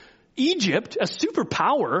annihilated Egypt, a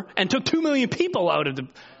superpower, and took 2 million people out of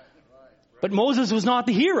But Moses was not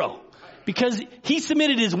the hero because he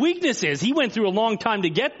submitted his weaknesses. He went through a long time to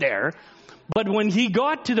get there. But when he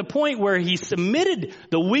got to the point where he submitted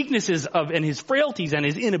the weaknesses and his frailties and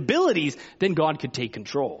his inabilities, then God could take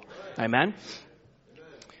control. Amen?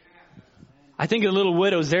 I think of the little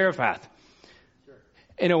widow Zarephath.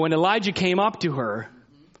 When Elijah came up to her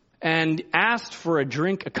and asked for a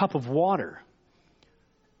cup of water,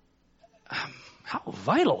 how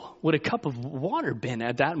vital would a cup of water been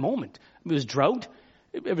at that moment? It was drought.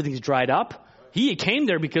 Everything's dried up. He came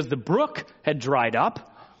there because the brook had dried up.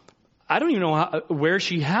 I don't even know where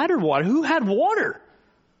she had her water. Who had water?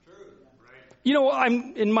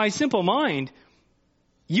 I'm in my simple mind,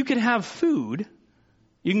 you can have food.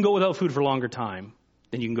 You can go without food for a longer time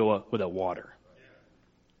than you can go without water.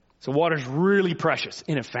 So water's really precious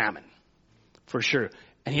in a famine, for sure.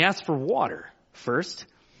 And he asked for water first,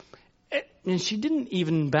 and she didn't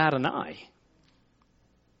even bat an eye.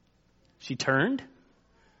 She turned,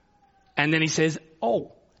 and then he says,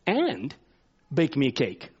 oh, and bake me a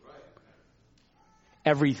cake.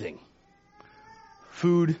 Everything.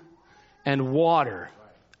 Food and water.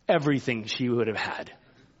 Everything she would have had.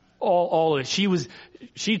 All of it.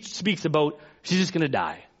 She speaks about, she's just going to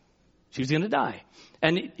die. She was going to die.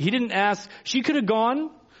 And he didn't ask, she could have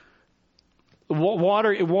gone.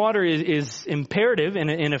 Water is imperative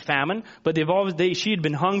in a famine, but she had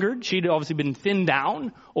been hungered. She'd obviously been thinned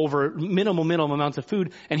down over minimal amounts of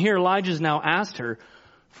food. And here Elijah's now asked her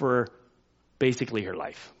for basically her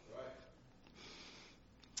life.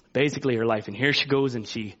 Basically her life. And here she goes, and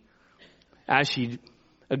as she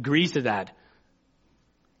agrees to that,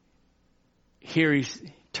 here he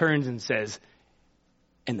turns and says,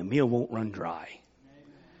 and the meal won't run dry.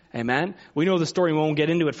 Amen. We know the story. We won't get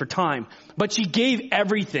into it for time. But she gave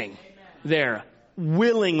everything there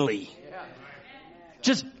willingly.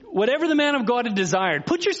 Just whatever the man of God had desired.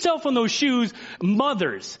 Put yourself in those shoes.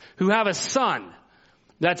 Mothers who have a son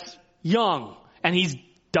that's young and he's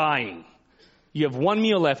dying. You have one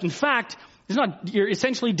meal left. In fact, you're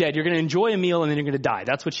essentially dead. You're going to enjoy a meal and then you're going to die.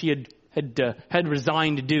 That's what she had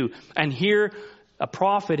resigned to do. And here a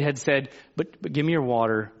prophet had said, but give me your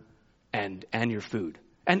water and your food.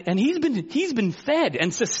 And he's been fed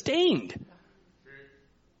and sustained.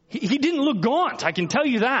 He didn't look gaunt, I can tell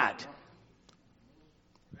you that.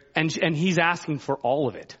 And he's asking for all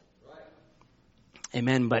of it.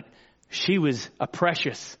 Amen. But she was a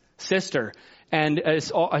precious sister and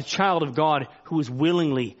a child of God who was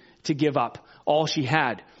willingly to give up all she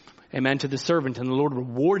had. Amen. To the servant. And the Lord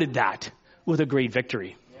rewarded that with a great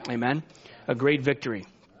victory. Amen. A great victory.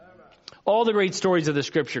 All the great stories of the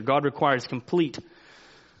scripture, God requires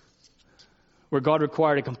where God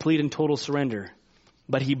required a complete and total surrender.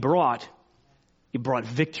 But he brought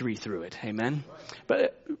victory through it. Amen.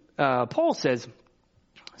 But Paul says,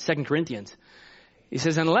 2 Corinthians, he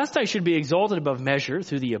says, unless I should be exalted above measure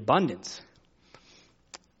through the abundance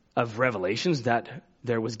of revelations, that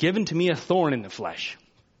there was given to me a thorn in the flesh,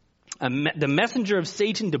 the messenger of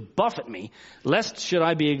Satan to buffet me, lest should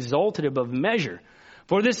I be exalted above measure.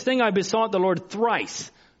 For this thing I besought the Lord thrice.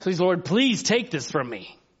 So he's, Lord, please take this from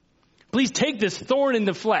me. Please take this thorn in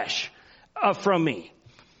the flesh from me.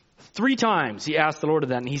 3 times he asked the Lord of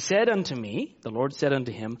that. And he said unto me, the Lord said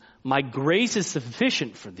unto him, my grace is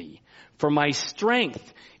sufficient for thee, for my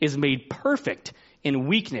strength is made perfect in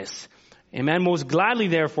weakness. Amen. Most gladly,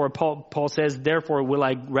 therefore, Paul says, therefore will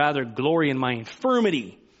I rather glory in my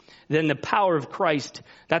infirmity than the power of Christ,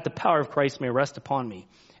 that the power of Christ may rest upon me.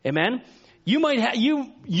 Amen. You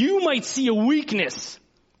might see a weakness.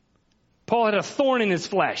 Paul had a thorn in his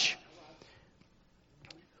flesh.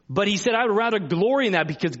 But he said, I would rather glory in that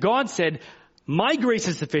because God said, my grace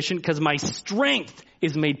is sufficient because my strength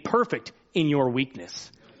is made perfect in your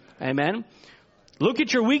weakness. Amen. Look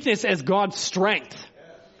at your weakness as God's strength.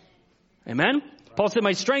 Amen. Paul said,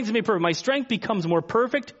 my strength is made perfect. My strength becomes more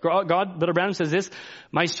perfect. God, Brother Branham says this,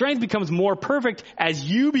 my strength becomes more perfect as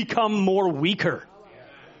you become more weaker.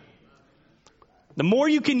 The more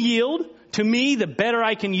you can yield to me, the better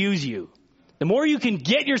I can use you. The more you can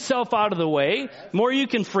get yourself out of the way, the more you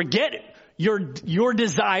can forget your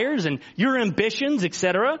desires and your ambitions,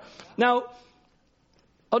 etc. Now,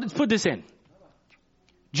 I'll just put this in.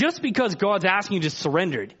 Just because God's asking you to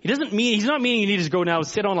surrender it, he's not meaning you need to just go now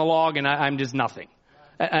sit on a log and I'm just nothing.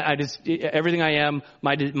 I just everything I am,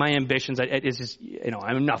 my ambitions, it's just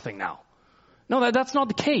I'm nothing now. No, that's not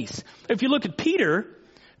the case. If you look at Peter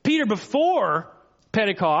before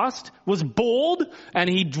Pentecost was bold and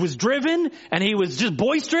he was driven and he was just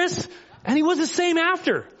boisterous and he was the same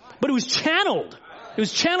after. But it was channeled. It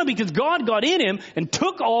was channeled because God got in him and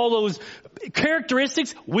took all those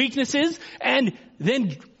characteristics, weaknesses, and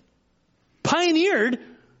then pioneered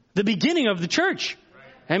the beginning of the church.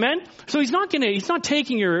 Amen. So he's not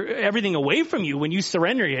taking everything away from you when you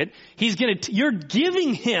surrender it. You're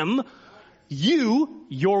giving him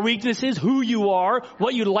your weaknesses, who you are,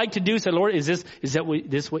 what you'd like to do. Say, Lord, is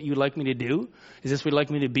this what you'd like me to do? Is this what you'd like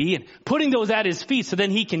me to be? And putting those at his feet so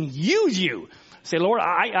then he can use you. Say, Lord,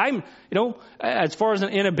 I'm as far as an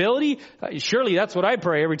inability, surely that's what I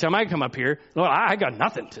pray every time I come up here. Lord, I got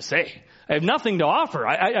nothing to say. I have nothing to offer.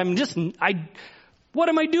 what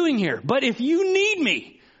am I doing here? But if you need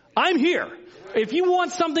me, I'm here. If you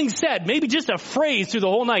want something said, maybe just a phrase through the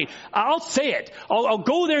whole night, I'll say it. I'll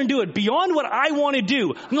go there and do it beyond what I want to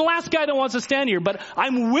do. I'm the last guy that wants to stand here, but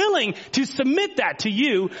I'm willing to submit that to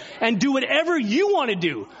you and do whatever you want to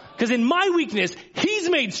do. Because in my weakness, He's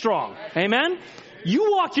made strong. Amen?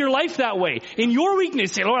 You walk your life that way. In your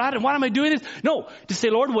weakness, say, Lord, why am I doing this? No, just say,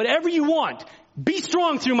 Lord, whatever you want, be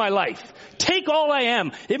strong through my life. Take all I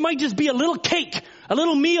am. It might just be a little cake, a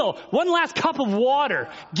little meal, one last cup of water.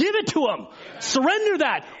 Give it to Him. Surrender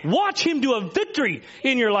that. Watch Him do a victory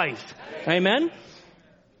in your life. Amen?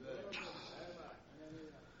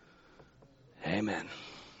 Amen.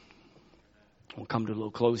 We'll come to a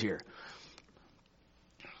little close here.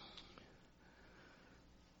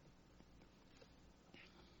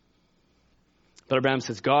 Brother Branham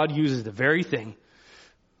says God uses the very thing,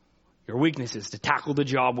 your weaknesses, to tackle the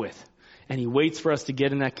job with. And He waits for us to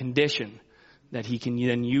get in that condition that He can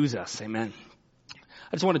then use us. Amen.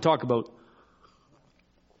 I just want to talk about,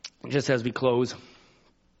 just as we close,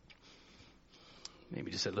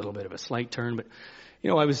 maybe just a little bit of a slight turn, but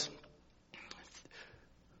I was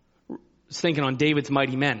thinking on David's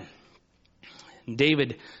mighty men.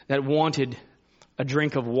 David that wanted a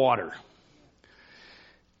drink of water.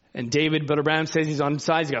 And David, Brother Branham says, he's on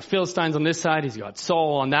sides. He's got Philistines on this side. He's got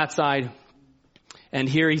Saul on that side. And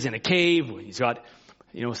here he's in a cave. He's got,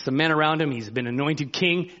 some men around him. He's been anointed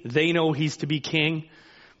king. They know he's to be king.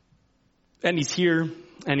 And he's here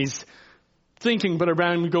and he's thinking, Brother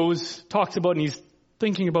Branham talks about, and he's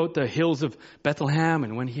thinking about the hills of Bethlehem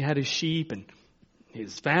and when he had his sheep and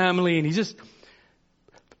his family. And he just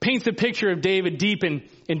paints a picture of David deep in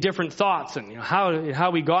different thoughts and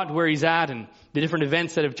how he got where he's at and the different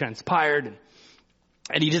events that have transpired.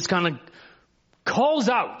 And he just kind of calls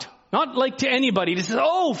out, not like to anybody, he just says,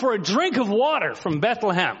 for a drink of water from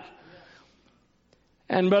Bethlehem.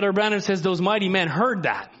 And Brother Branham says those mighty men heard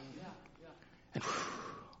that. And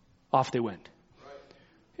off they went.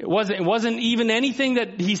 It wasn't even anything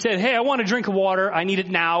that he said, hey, I want a drink of water. I need it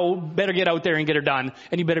now. Better get out there and get it done.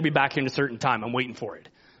 And you better be back here in a certain time. I'm waiting for it.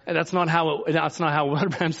 And that's not how Brother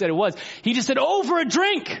Branham said it was. He just said, for a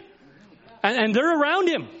drink. And they're around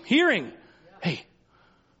him, hearing, hey,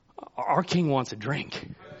 our king wants a drink.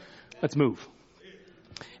 Let's move.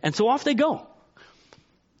 And so off they go.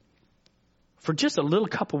 For just a little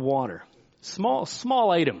cup of water. Small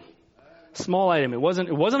item. Small item. It wasn't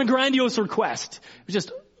a grandiose request. It was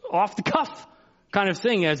just off the cuff kind of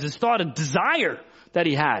thing, as his thought, a desire that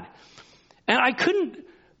he had. And I couldn't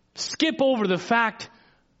skip over the fact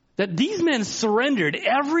that these men surrendered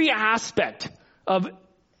every aspect of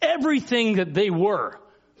everything that they were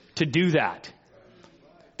to do that.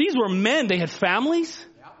 These were men. They had families.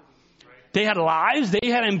 They had lives. They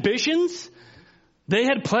had ambitions. They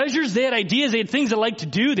had pleasures. They had ideas. They had things they liked to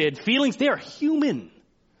do. They had feelings. They are human.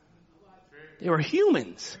 They were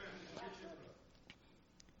humans.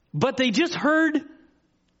 But they just heard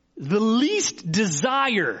the least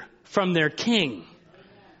desire from their king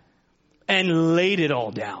and laid it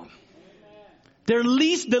all down. The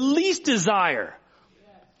least desire.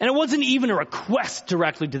 And it wasn't even a request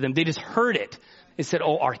directly to them. They just heard it. They said,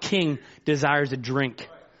 our king desires a drink.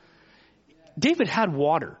 David had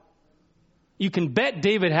water. You can bet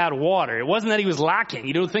David had water. It wasn't that he was lacking.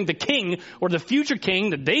 You don't think the king or the future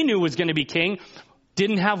king that they knew was going to be king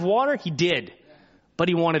didn't have water? He did. But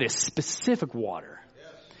he wanted a specific water.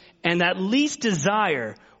 And that least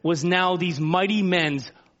desire was now these mighty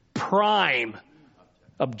men's prime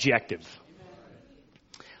objective.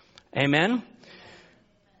 Amen?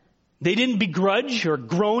 They didn't begrudge or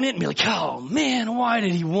groan it and be like, oh man, why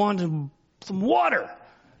did he want some water?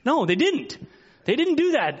 No, they didn't. They didn't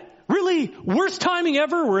do that. Really, worst timing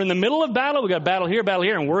ever. We're in the middle of battle. We got battle here,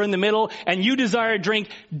 and we're in the middle, and you desire a drink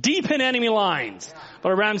deep in enemy lines.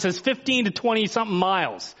 But Branham says 15 to 20 something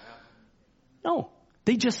miles. No,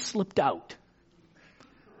 they just slipped out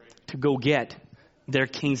to go get their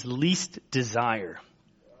king's least desire.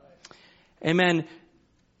 Amen.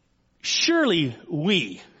 Surely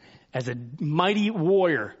we, as a mighty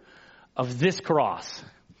warrior of this cross,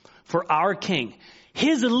 for our king,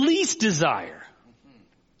 his least desire,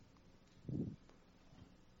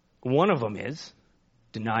 one of them is,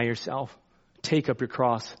 deny yourself, take up your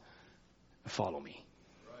cross, and follow me.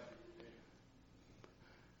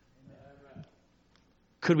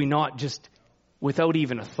 Could we not just, without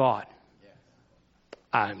even a thought,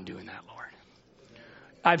 I'm doing that, Lord.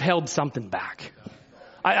 I've held something back.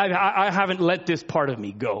 I haven't let this part of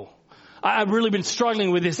me go. I've really been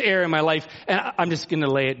struggling with this area in my life, and I'm just going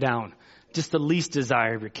to lay it down. just the least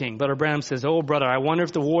desire of your king. Brother Branham says, oh, brother, I wonder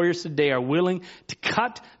if the warriors today are willing to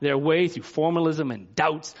cut their way through formalism and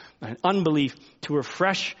doubts and unbelief to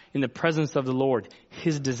refresh in the presence of the Lord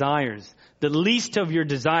his desires, the least of your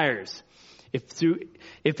desires.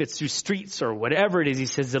 If it's through streets or whatever it is, he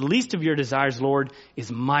says, the least of your desires, Lord,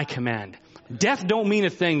 is my command. Death don't mean a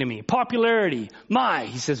thing to me. Popularity,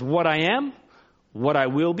 he says, what I am, what I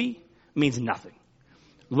will be, means nothing.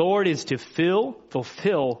 Lord is to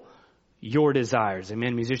fulfill your desires.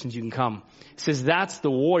 Amen. Musicians, you can come. It says that's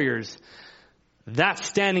the warriors. That's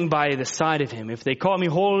standing by the side of him. If they call me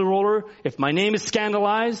holy roller, if my name is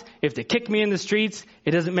scandalized, if they kick me in the streets,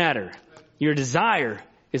 it doesn't matter. Your desire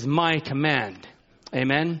is my command.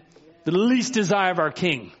 Amen. The least desire of our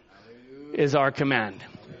king is our command.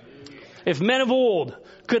 If men of old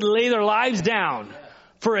could lay their lives down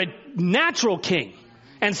for a natural king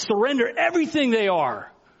and surrender everything they are,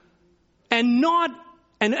 and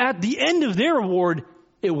at the end of their reward,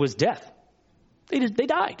 it was death. They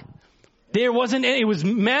died. It was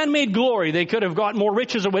man-made glory. They could have got more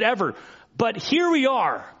riches or whatever. But here we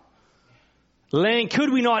are.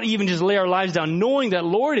 Could we not even just lay our lives down knowing that,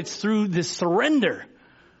 Lord, it's through this surrender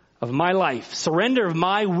of my life, surrender of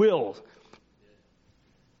my will,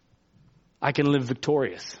 I can live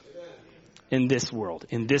victorious in this world,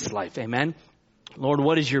 in this life. Amen. Lord,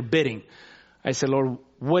 what is your bidding? I said, Lord,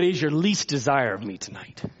 what is your least desire of me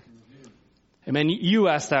tonight? Amen. You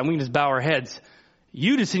ask that. We can just bow our heads.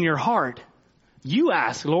 You just in your heart, you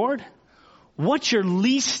ask, Lord, what's your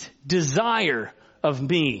least desire of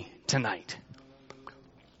me tonight?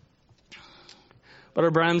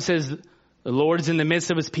 Brother Branham says, the Lord is in the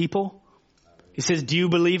midst of his people. He says, do you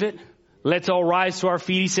believe it? Let's all rise to our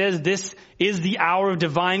feet. He says, this is the hour of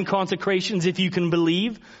divine consecrations, if you can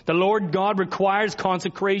believe. The Lord God requires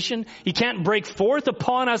consecration. He can't break forth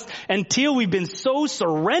upon us until we've been so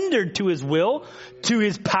surrendered to his will, to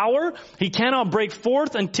his power. He cannot break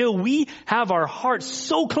forth until we have our hearts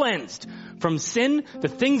so cleansed from sin, the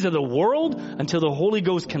things of the world, until the Holy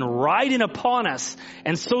Ghost can ride in upon us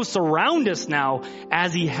and so surround us now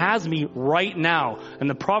as he has me right now. And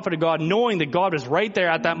the prophet of God, knowing that God was right there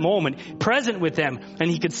at that moment, present with them, and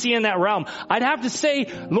he could see in that realm. I'd have to say,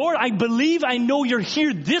 Lord, I believe I know you're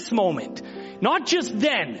here this moment. Not just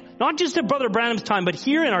then, not just at Brother Branham's time, but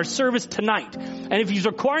here in our service tonight. And if he's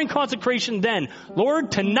requiring consecration then,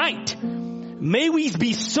 Lord, tonight, may we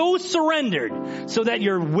be so surrendered so that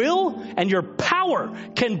your will and your power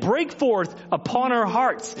can break forth upon our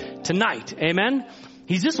hearts tonight. Amen.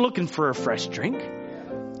 He's just looking for a fresh drink.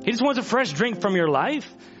 He just wants a fresh drink from your life,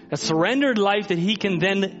 a surrendered life that he can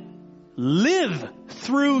then live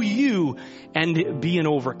through you and be an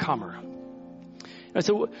overcomer. And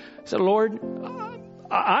so Lord,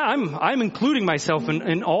 I'm including myself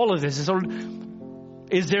in all of this. So,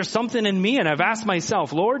 is there something in me? And I've asked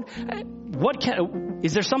myself, Lord,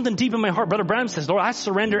 is there something deep in my heart? Brother Branham says, Lord, I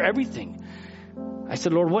surrender everything. I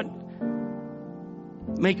said, Lord,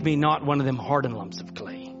 make me not one of them hardened lumps of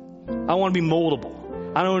clay. I want to be moldable.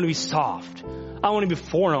 I don't want to be soft. I want to be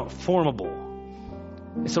formable.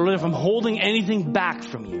 And so Lord, if I'm holding anything back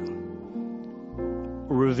from you,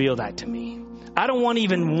 reveal that to me. I don't want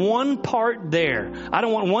even one part there. I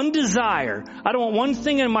don't want one desire. I don't want one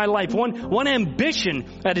thing in my life, one ambition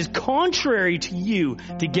that is contrary to you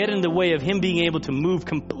to get in the way of him being able to move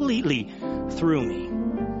completely through me.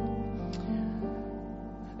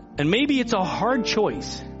 And maybe it's a hard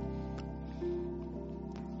choice.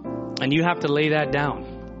 And you have to lay that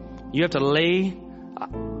down. You have to lay,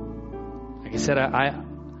 like I said,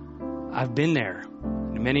 I've been there.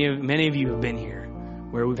 Many of you have been here,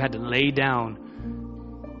 where we've had to lay down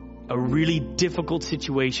a really difficult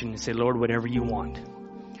situation and say, Lord, whatever you want.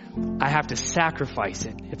 I have to sacrifice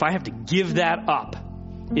it. If I have to give that up,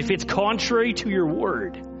 if it's contrary to your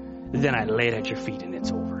word, then I lay it at your feet and it's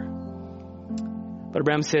over. Brother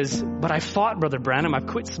Branham says, but I fought, Brother Branham. I've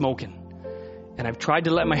quit smoking. And I've tried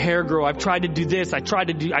to let my hair grow. I've tried to do this. I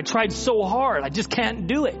tried so hard. I just can't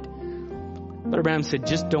do it. Brother Branham said,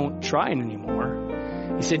 just don't try it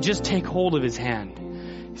anymore. He said, just take hold of his hand.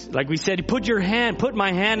 Like we said, put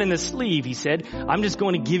my hand in the sleeve. He said, I'm just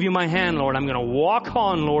going to give you my hand, Lord. I'm going to walk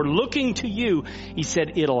on, Lord, looking to you. He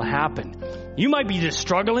said, it'll happen. You might be just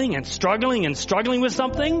struggling with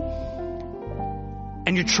something,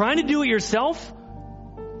 and you're trying to do it yourself.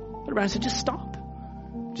 But I said, just stop.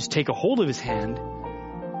 Just take a hold of his hand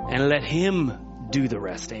and let him do the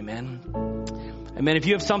rest. Amen. Amen. If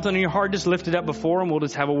you have something in your heart, just lift it up before him. We'll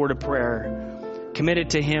just have a word of prayer. Commit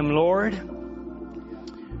it to him, Lord.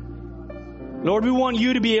 Lord, we want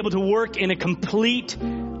you to be able to work in a complete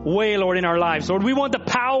way, Lord, in our lives. Lord, we want the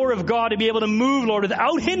power power of God to be able to move, Lord,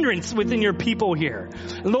 without hindrance within your people here.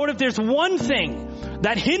 And Lord, if there's one thing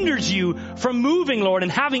that hinders you from moving, Lord, and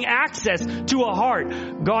having access to a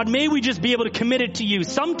heart, God, may we just be able to commit it to you.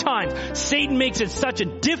 Sometimes Satan makes it such a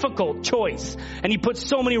difficult choice, and he puts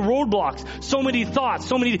so many roadblocks, so many thoughts,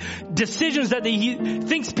 so many decisions that he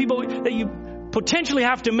thinks people that you potentially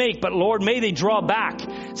have to make. But Lord, may they draw back.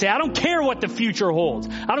 Say, I don't care what the future holds.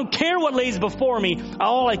 I don't care what lays before me.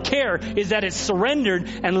 All I care is that it's surrendered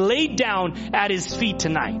and laid down at his feet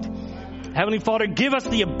tonight. Heavenly Father, give us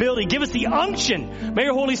the ability, give us the unction. May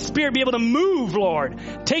your Holy Spirit be able to move, Lord.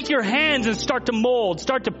 Take your hands and start to mold,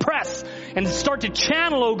 start to press, and start to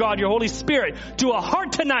channel, oh God, your Holy Spirit to a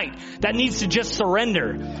heart tonight that needs to just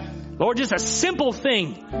surrender. Lord, just a simple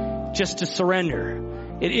thing, just to surrender.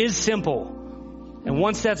 It is simple. And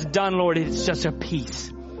once that's done, Lord, it's just a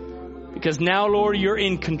peace. Because now, Lord, you're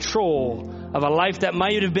in control of a life that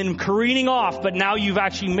might have been careening off, but now you've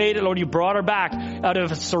actually made it, Lord. You brought her back out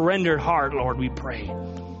of a surrendered heart, Lord, we pray.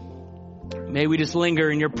 May we just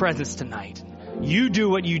linger in your presence tonight. You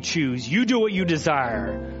do what you choose. You do what you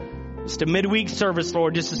desire. Just a midweek service,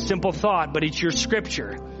 Lord, just a simple thought, but it's your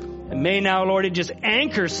scripture. And may now, Lord, it just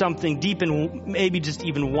anchor something deep in maybe just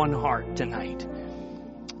even one heart tonight.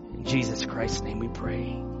 In Jesus Christ's name we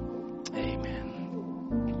pray. Amen.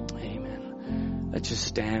 Amen. Let's just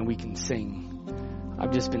stand. We can sing.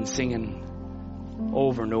 I've just been singing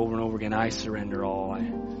over and over and over again, I surrender all.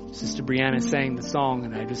 Sister Brianna sang the song,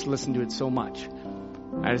 and I just listened to it so much.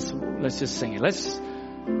 Let's just sing it. Let's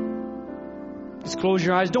just close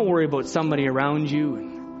your eyes. Don't worry about somebody around you.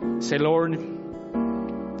 And say, Lord,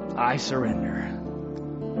 I surrender.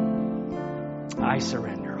 I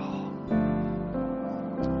surrender all.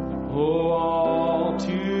 Oh, all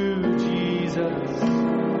to Jesus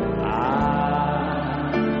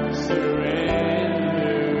I surrender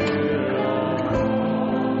all.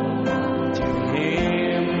 To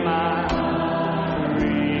Him I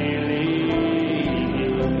freely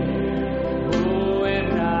give. Oh,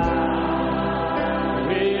 and I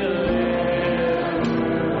will ever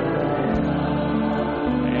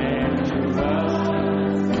and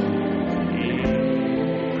trust in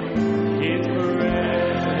His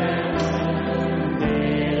presence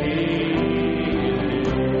daily.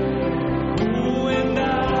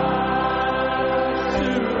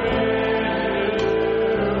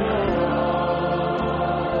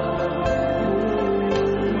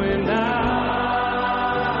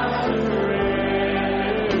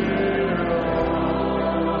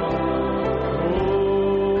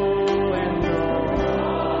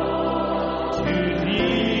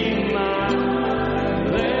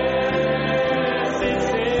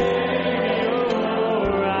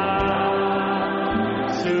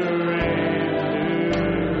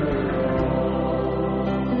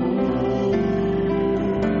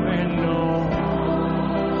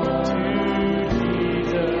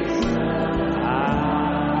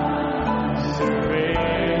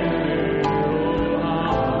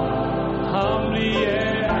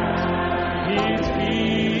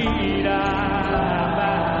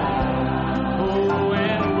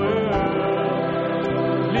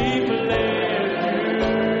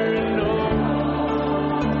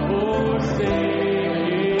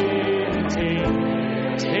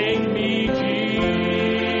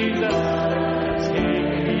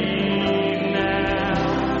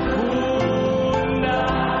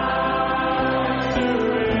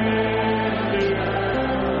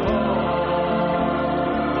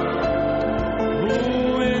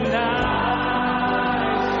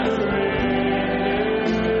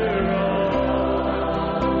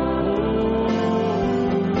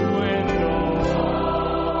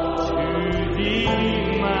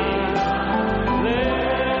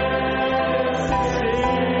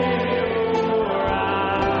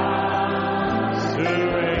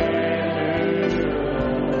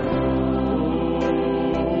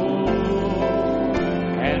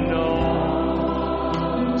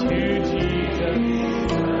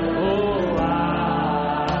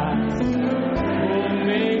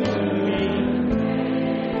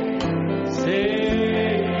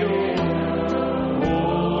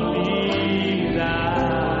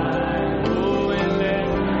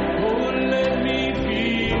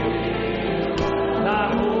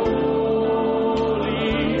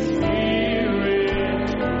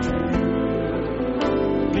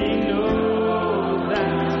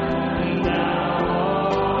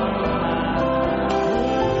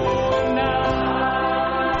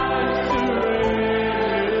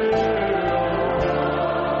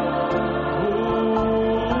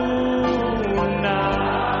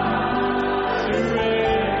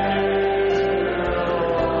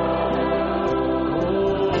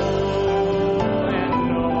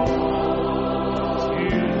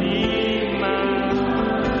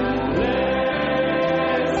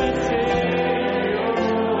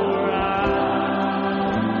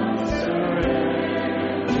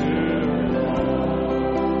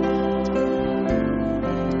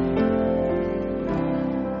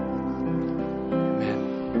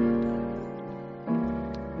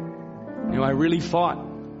 I really fought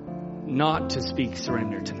not to speak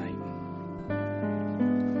surrender tonight.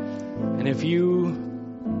 And if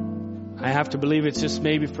I have to believe it's just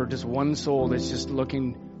maybe for just one soul that's just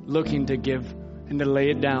looking to give and to lay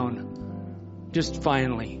it down, just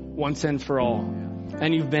finally, once and for all.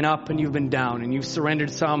 And you've been up and you've been down, and you've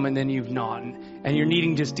surrendered some and then you've not, and you're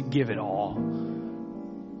needing just to give it all.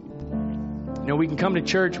 We can come to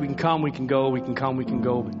church, we can come, we can go, we can come, we can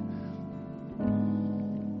go. But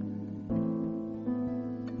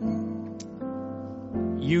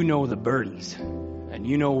you know the burdens, and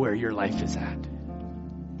you know where your life is at.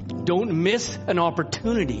 Don't miss an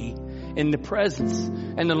opportunity in the presence.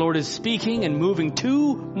 And the Lord is speaking and moving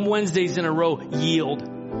 2 Wednesdays in a row.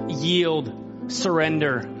 Yield,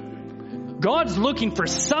 surrender. God's looking for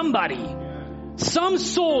somebody. Some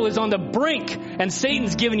soul is on the brink, and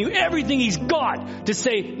Satan's giving you everything he's got to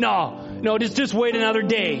say, no, just wait another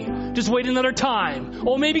day. Just wait another time.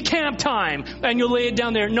 Or maybe camp time, and you'll lay it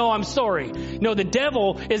down there. No, I'm sorry. No, the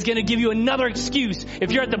devil is going to give you another excuse.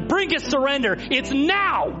 If you're at the brink of surrender, it's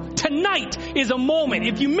now. Tonight is a moment.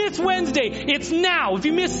 If you miss Wednesday, it's now. If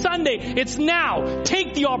you miss Sunday, it's now.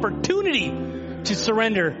 Take the opportunity to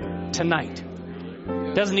surrender tonight.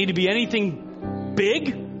 Doesn't need to be anything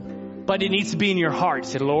big, but it needs to be in your heart.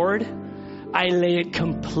 Say, Lord, I lay it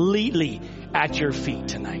completely at your feet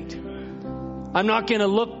tonight. I'm not going to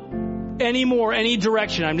look anymore, any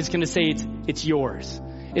direction. I'm just going to say it's yours.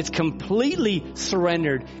 It's completely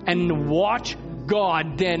surrendered, and watch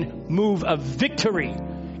God then move a victory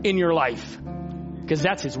in your life, because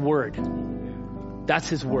that's His word. That's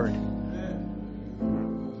His word.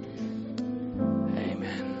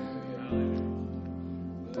 Amen.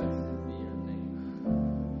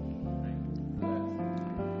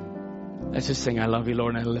 Let's just sing, I love you,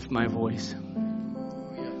 Lord, and I lift my voice.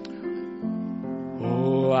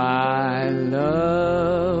 Oh, I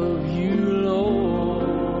love you, Lord.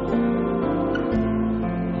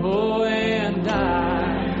 Oh, and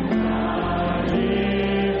I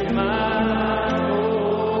lift my voice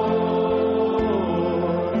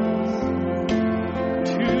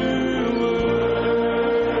to worship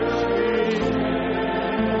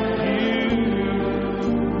you.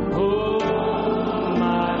 Oh,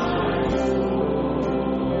 my soul,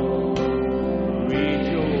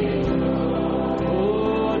 rejoice.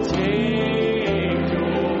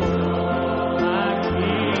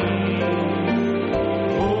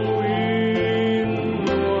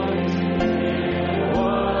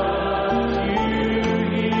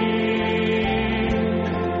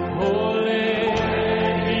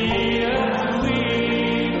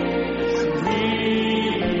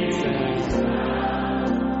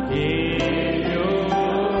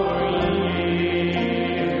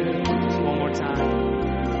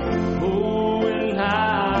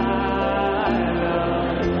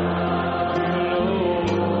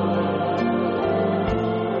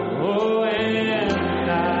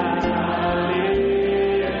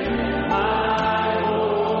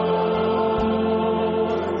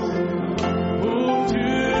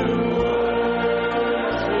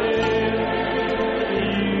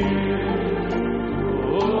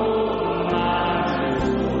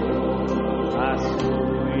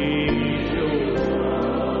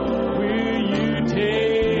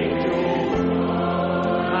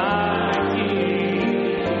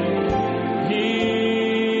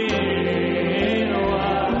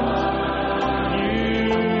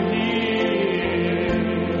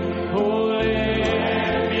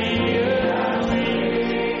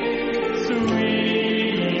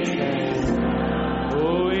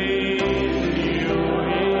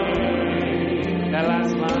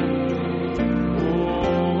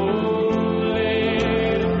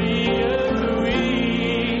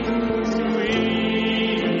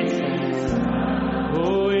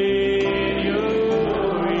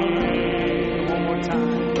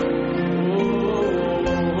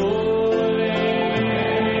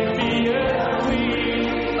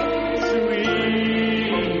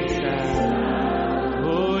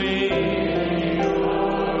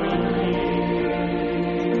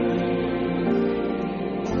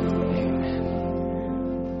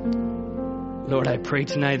 Lord, I pray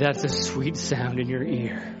tonight that's a sweet sound in your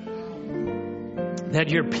ear. That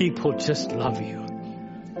your people just love you.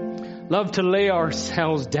 Love to lay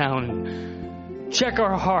ourselves down and check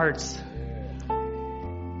our hearts.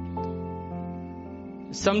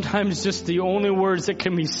 Sometimes just the only words that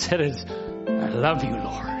can be said is, I love you,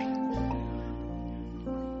 Lord.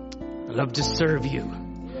 I love to serve you.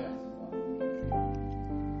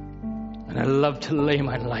 And I love to lay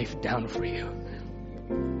my life down for you.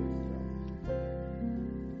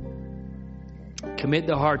 Commit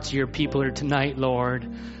the hearts of your people here tonight, Lord.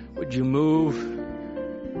 Would you move,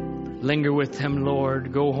 linger with them,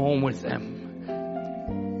 Lord, go home with them.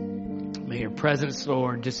 May your presence,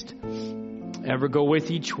 Lord, just ever go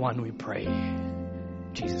with each one, we pray.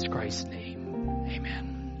 In Jesus Christ's name,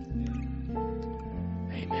 amen.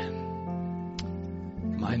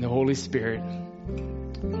 Amen. Mind the Holy Spirit.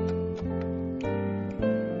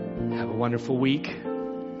 Have a wonderful week.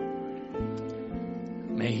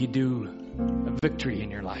 May He do a victory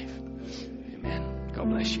in your life. Amen. God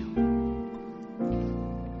bless you.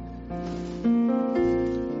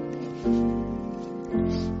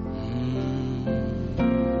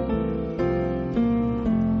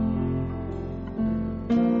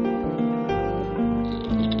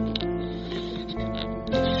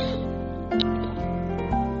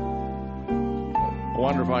 I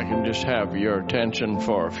wonder if I can just have your attention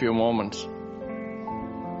for a few moments.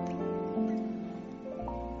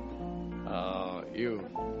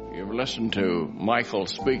 You've listened to Michael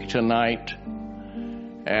speak tonight,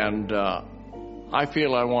 and I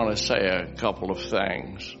feel I want to say a couple of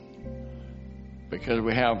things because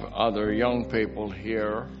we have other young people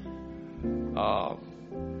here.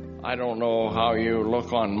 I don't know how you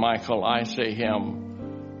look on Michael. I see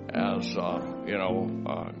him as,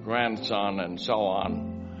 grandson and so on.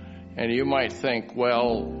 And you might think,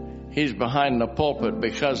 well, he's behind the pulpit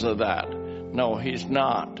because of that. No, he's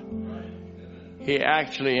not. He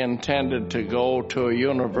actually intended to go to a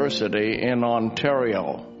university in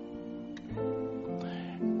Ontario.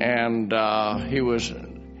 And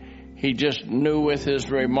he just knew with his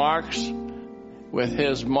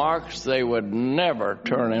marks, they would never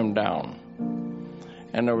turn him down.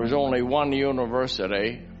 And there was only one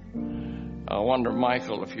university. I wonder,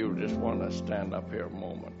 Michael, if you just want to stand up here a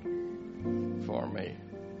moment for me.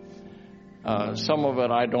 Some of it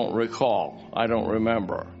I don't recall. I don't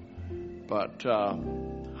remember. But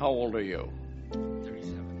how old are you?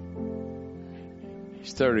 37.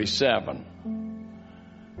 He's 37.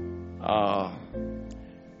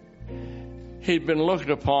 He'd been looked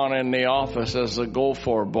upon in the office as a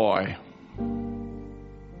go-for boy.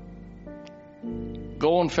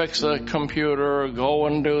 Go and fix the computer, go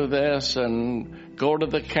and do this, and go to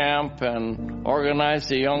the camp and organize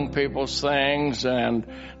the young people's things and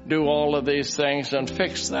do all of these things and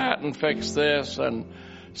fix that and fix this and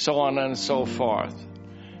so on and so forth.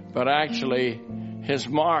 But actually, his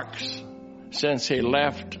marks, since he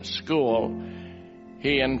left school,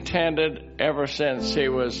 he intended ever since he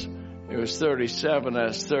was 37,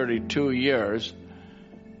 that's 32 years,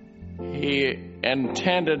 he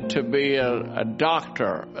intended to be a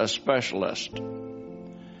doctor, a specialist.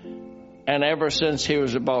 And ever since he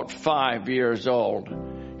was about 5 years old,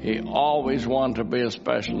 he always wanted to be a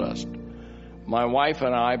specialist. My wife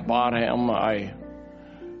and I bought him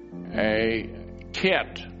a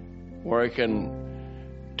kit where he can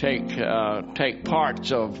take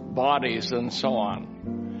parts of bodies and so on.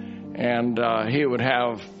 And he would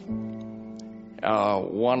have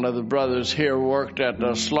one of the brothers here worked at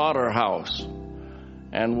the slaughterhouse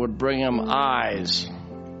and would bring him eyes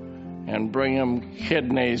and bring him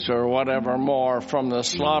kidneys or whatever more from the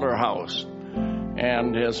slaughterhouse.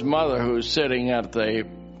 And his mother, who's sitting at the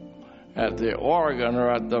organ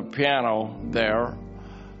or at the piano there,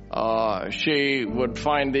 she would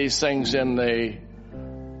find these things in the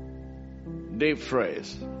deep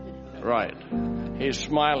freeze. Right. He's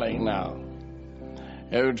smiling now.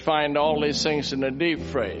 He would find all these things in the deep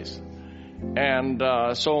freeze. And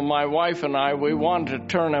so my wife and I, we wanted to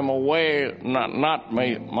turn him away, not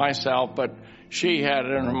me, myself, but she had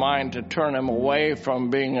in her mind to turn him away from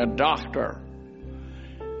being a doctor.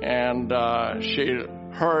 And she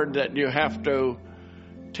heard that you have to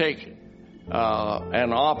take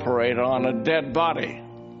and operate on a dead body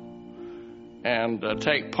and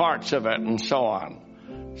take parts of it and so on.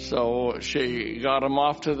 So she got him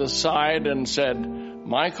off to the side and said,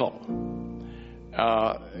 Michael,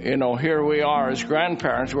 here we are as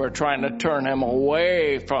grandparents. We're trying to turn him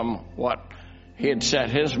away from what he had set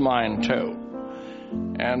his mind to.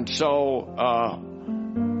 And so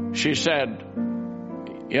she said,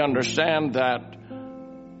 you understand that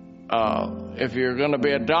if you're going to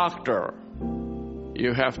be a doctor,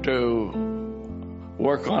 you have to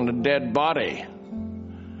work on a dead body.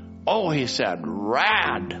 Oh, he said,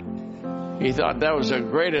 rad. He thought that was the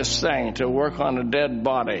greatest thing, to work on a dead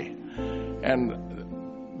body.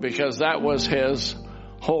 And because that was his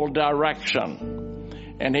whole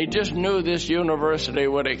direction. And he just knew this university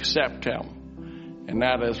would accept him. And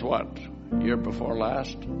that is what, year before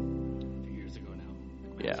last? 2 years ago now.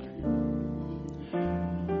 Yeah.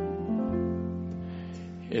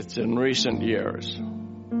 It's in recent years.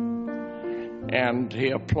 And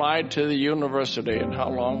he applied to the university. And how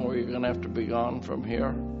long were you going to have to be gone from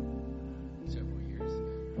here? Several years.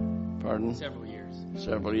 Pardon? Several years.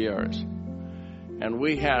 Several years. And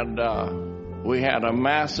we had a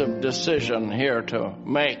massive decision here to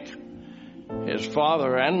make, his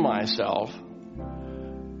father and myself,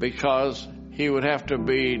 because he would have to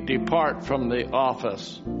depart from the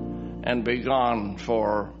office and be gone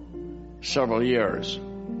for several years.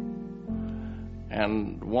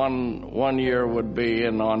 And one year would be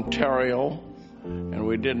in Ontario, and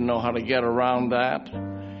we didn't know how to get around that.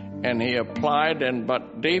 And he applied,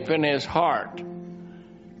 but deep in his heart,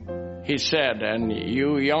 he said, and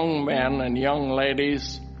you young men and young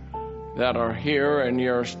ladies that are here and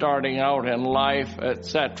you're starting out in life,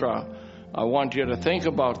 etc., I want you to think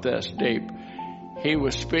about this deep. He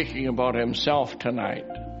was speaking about himself tonight.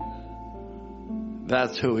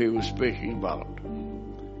 That's who he was speaking about.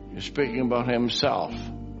 He was speaking about himself.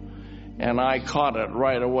 And I caught it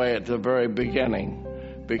right away at the very beginning,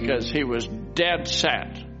 because he was dead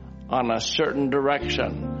set on a certain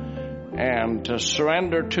direction and to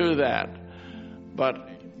surrender to that. But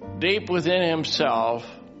deep within himself,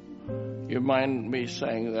 you mind me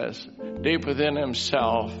saying this, deep within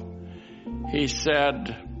himself, he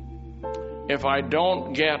said, if I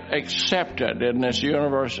don't get accepted in this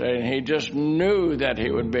university, and he just knew that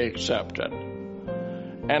he would be accepted.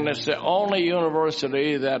 And it's the only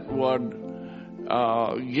university that would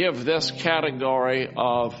give this category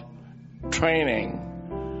of training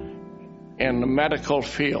in the medical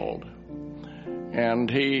field. And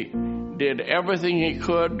he did everything he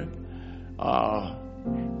could. What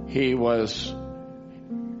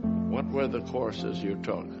were the courses you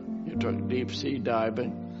took? You took deep sea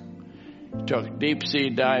diving. You took deep sea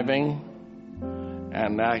diving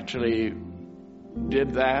and actually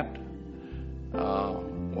did that.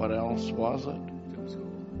 What else was it? Film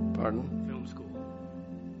school. Pardon? Film school.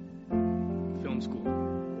 Film school.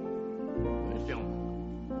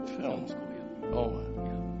 Film school, yeah. Oh.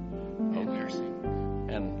 Yeah. And nursing.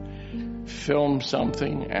 And filmed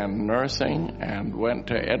something and nursing, and went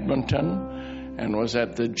to Edmonton and was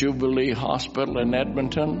at the Jubilee Hospital in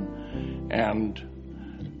Edmonton. And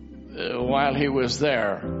while he was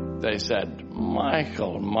there, they said,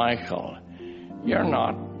 Michael, you're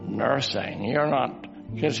not nursing. You're not,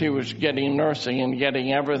 because he was getting nursing and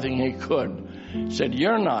getting everything he could. He said,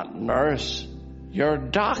 you're not nurse, you're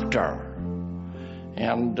a doctor.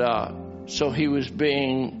 And so he was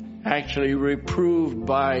being actually reproved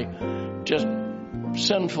by just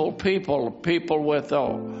sinful people with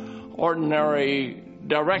ordinary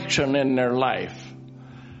direction in their life.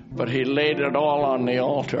 But he laid it all on the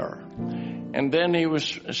altar. And then he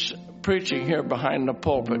was preaching here behind the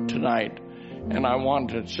pulpit tonight, and I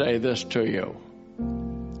wanted to say this to you.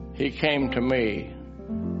 He came to me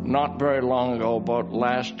not very long ago, about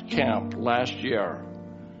last camp, last year,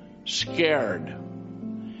 scared,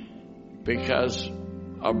 because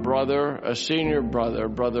a senior brother,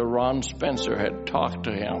 Brother Ron Spencer, had talked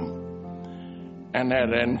to him and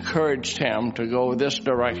had encouraged him to go this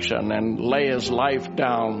direction and lay his life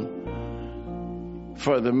down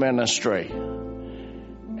for the ministry.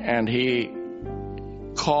 And he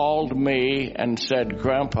called me and said,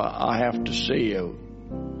 Grandpa, I have to see you.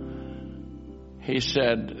 He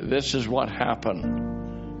said, this is what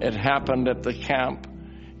happened. It happened at the camp.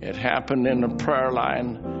 It happened in the prayer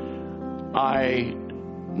line. I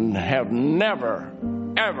have never,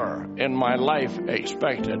 ever in my life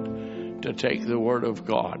expected to take the Word of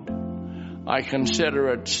God. I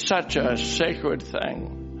consider it such a sacred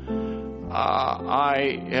thing.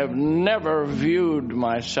 I have never viewed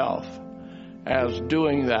myself as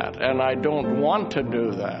doing that, and I don't want to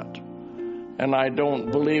do that, and I don't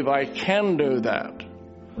believe I can do that.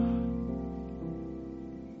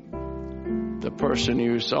 The person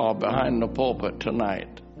you saw behind the pulpit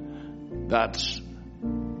tonight, that's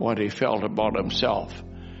what he felt about himself.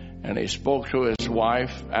 And he spoke to his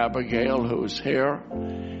wife, Abigail, who's here,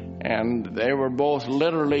 and they were both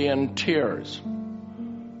literally in tears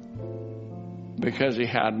because he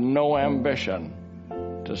had no ambition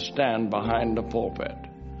to stand behind the pulpit.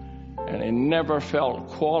 And he never felt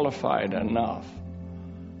qualified enough.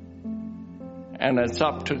 And it's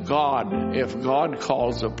up to God if God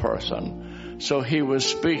calls a person. So he was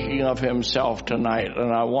speaking of himself tonight,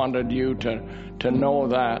 and I wanted you to know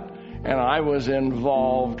that. And I was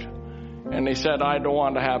involved. And he said, I don't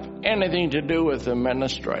want to have anything to do with the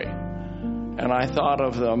ministry. And I thought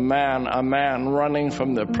of a man running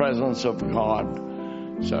from the presence of God.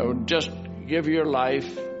 So just give your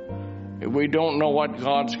life. We don't know what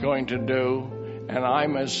God's going to do. And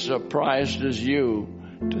I'm as surprised as you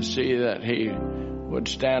to see that he would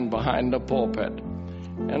stand behind the pulpit.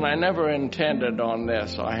 And I never intended on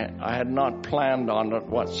this. I had not planned on it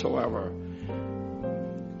whatsoever.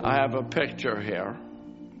 I have a picture here,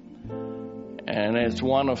 and it's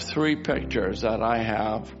one of 3 pictures that I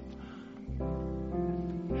have.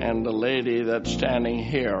 And the lady that's standing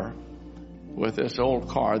here with this old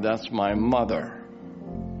car, that's my mother.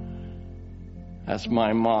 That's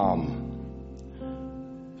my mom.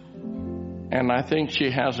 And I think she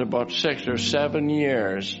has about 6 or 7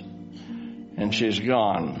 years, and she's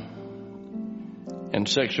gone. In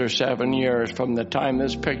 6 or 7 years from the time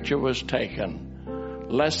this picture was taken,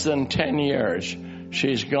 less than 10 years,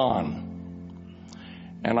 she's gone.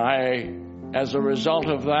 And as a result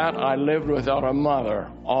of that, I lived without a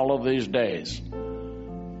mother all of these days.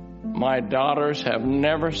 My daughters have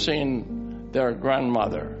never seen their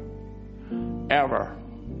grandmother, ever.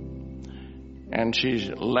 And she's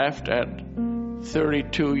left at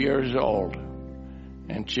 32 years old.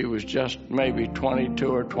 And she was just maybe 22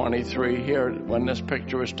 or 23 here when this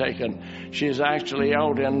picture was taken. She's actually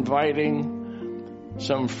out inviting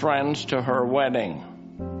some friends to her wedding.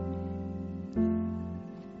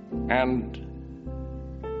 And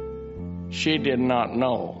she did not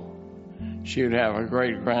know she would have a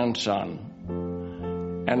great-grandson.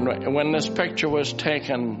 And when this picture was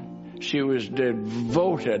taken, she was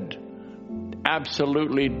devoted,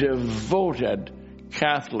 absolutely devoted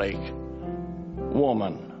Catholic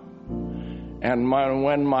woman. And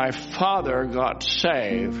when my father got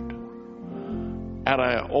saved at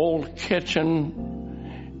an old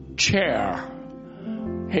kitchen chair,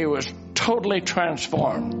 he was totally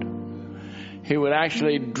transformed. He would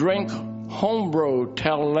actually drink homebrew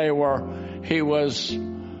till he was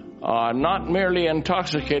not merely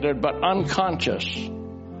intoxicated, but unconscious.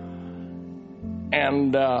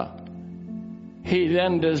 And he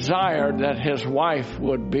then desired that his wife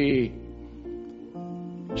would be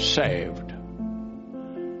saved.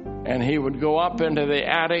 And he would go up into the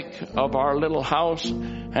attic of our little house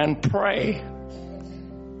and pray.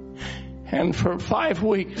 And for 5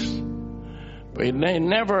 weeks, but they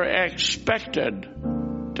never expected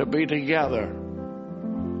to be together.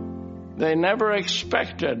 They never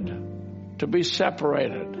expected to be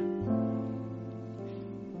separated.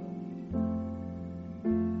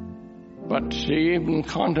 But she even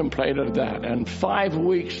contemplated that. And 5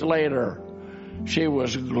 weeks later, she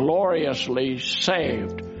was gloriously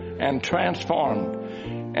saved and transformed.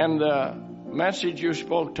 And the message you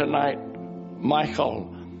spoke tonight,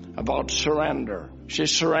 Michael, about surrender. She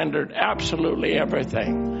surrendered absolutely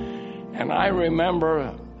everything. And I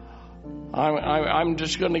remember, I'm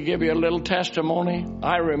just going to give you a little testimony.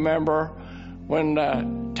 I remember when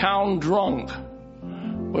the town drunk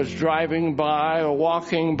was driving by, or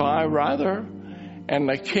walking by rather, and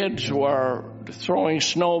the kids were throwing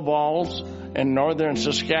snowballs in northern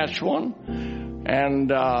Saskatchewan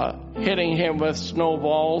and hitting him with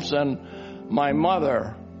snowballs, and my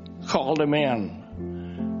mother called him in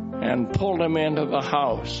and pulled him into the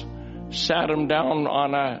house, sat him down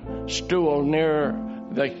on a stool near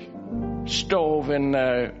the stove in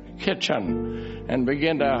the kitchen, and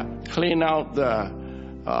began to clean out the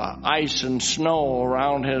ice and snow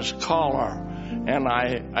around his collar. And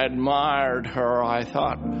I admired her. I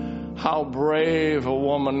thought, how brave a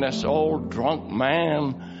woman, this old drunk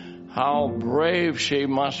man, how brave she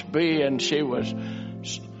must be. And she was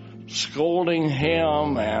scolding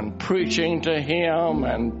him and preaching to him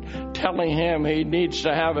and telling him he needs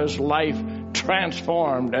to have his life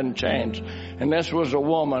transformed and changed. And this was a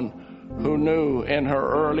woman who knew in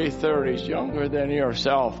her early 30s, younger than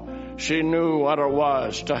yourself, she knew what it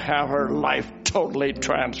was to have her life totally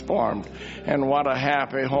transformed. And what a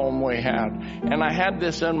happy home we had. And I had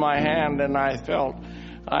this in my hand, and I felt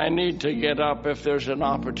I need to get up if there's an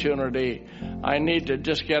opportunity. I need to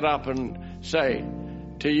just get up and say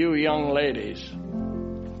to you young ladies,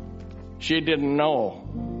 she didn't know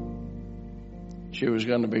she was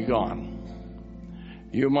going to be gone.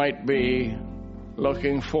 You might be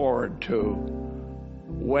looking forward to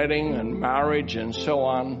wedding and marriage and so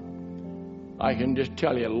on. I can just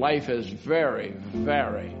tell you, life is very,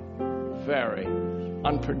 very, very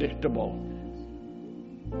unpredictable.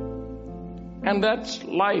 And that's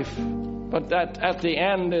life. But that at the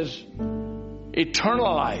end is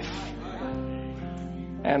eternal life.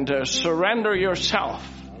 And to surrender yourself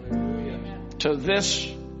to this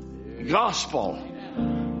gospel,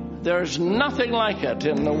 there's nothing like it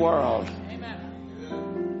in the world.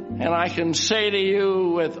 And I can say to you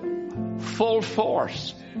with full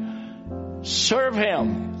force, serve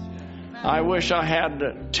Him. I wish I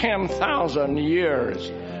had 10,000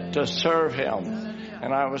 years to serve Him.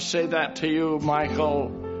 And I would say that to you, Michael,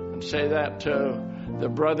 and say that to the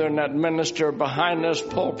brethren that minister behind this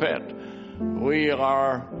pulpit. We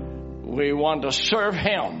want to serve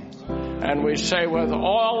Him. And we say with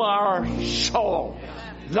all our soul,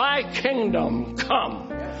 Thy kingdom come,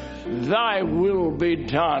 Thy will be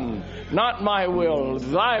done. Not my will,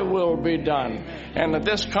 Thy will be done. And if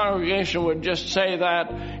this congregation would just say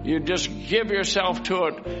that, you just give yourself to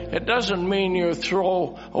it. It doesn't mean you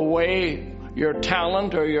throw away your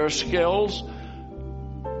talent or your skills.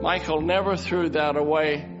 Michael never threw that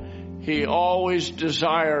away. He always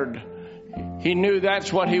desired. He knew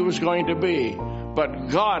that's what he was going to be. But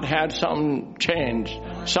God had something changed,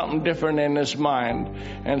 something different in his mind.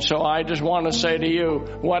 And so I just want to say to you,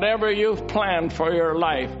 whatever you've planned for your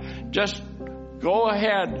life, just go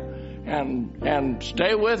ahead and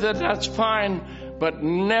stay with it. That's fine. But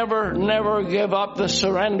never give up the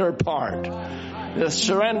surrender part. The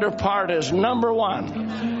surrender part is number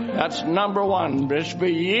one. That's number one. Just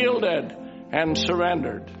be yielded and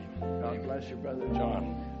surrendered. God bless you, Brother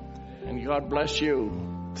John. And God bless you.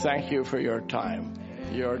 Thank you for your time.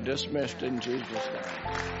 You're dismissed in Jesus'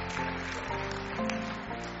 name.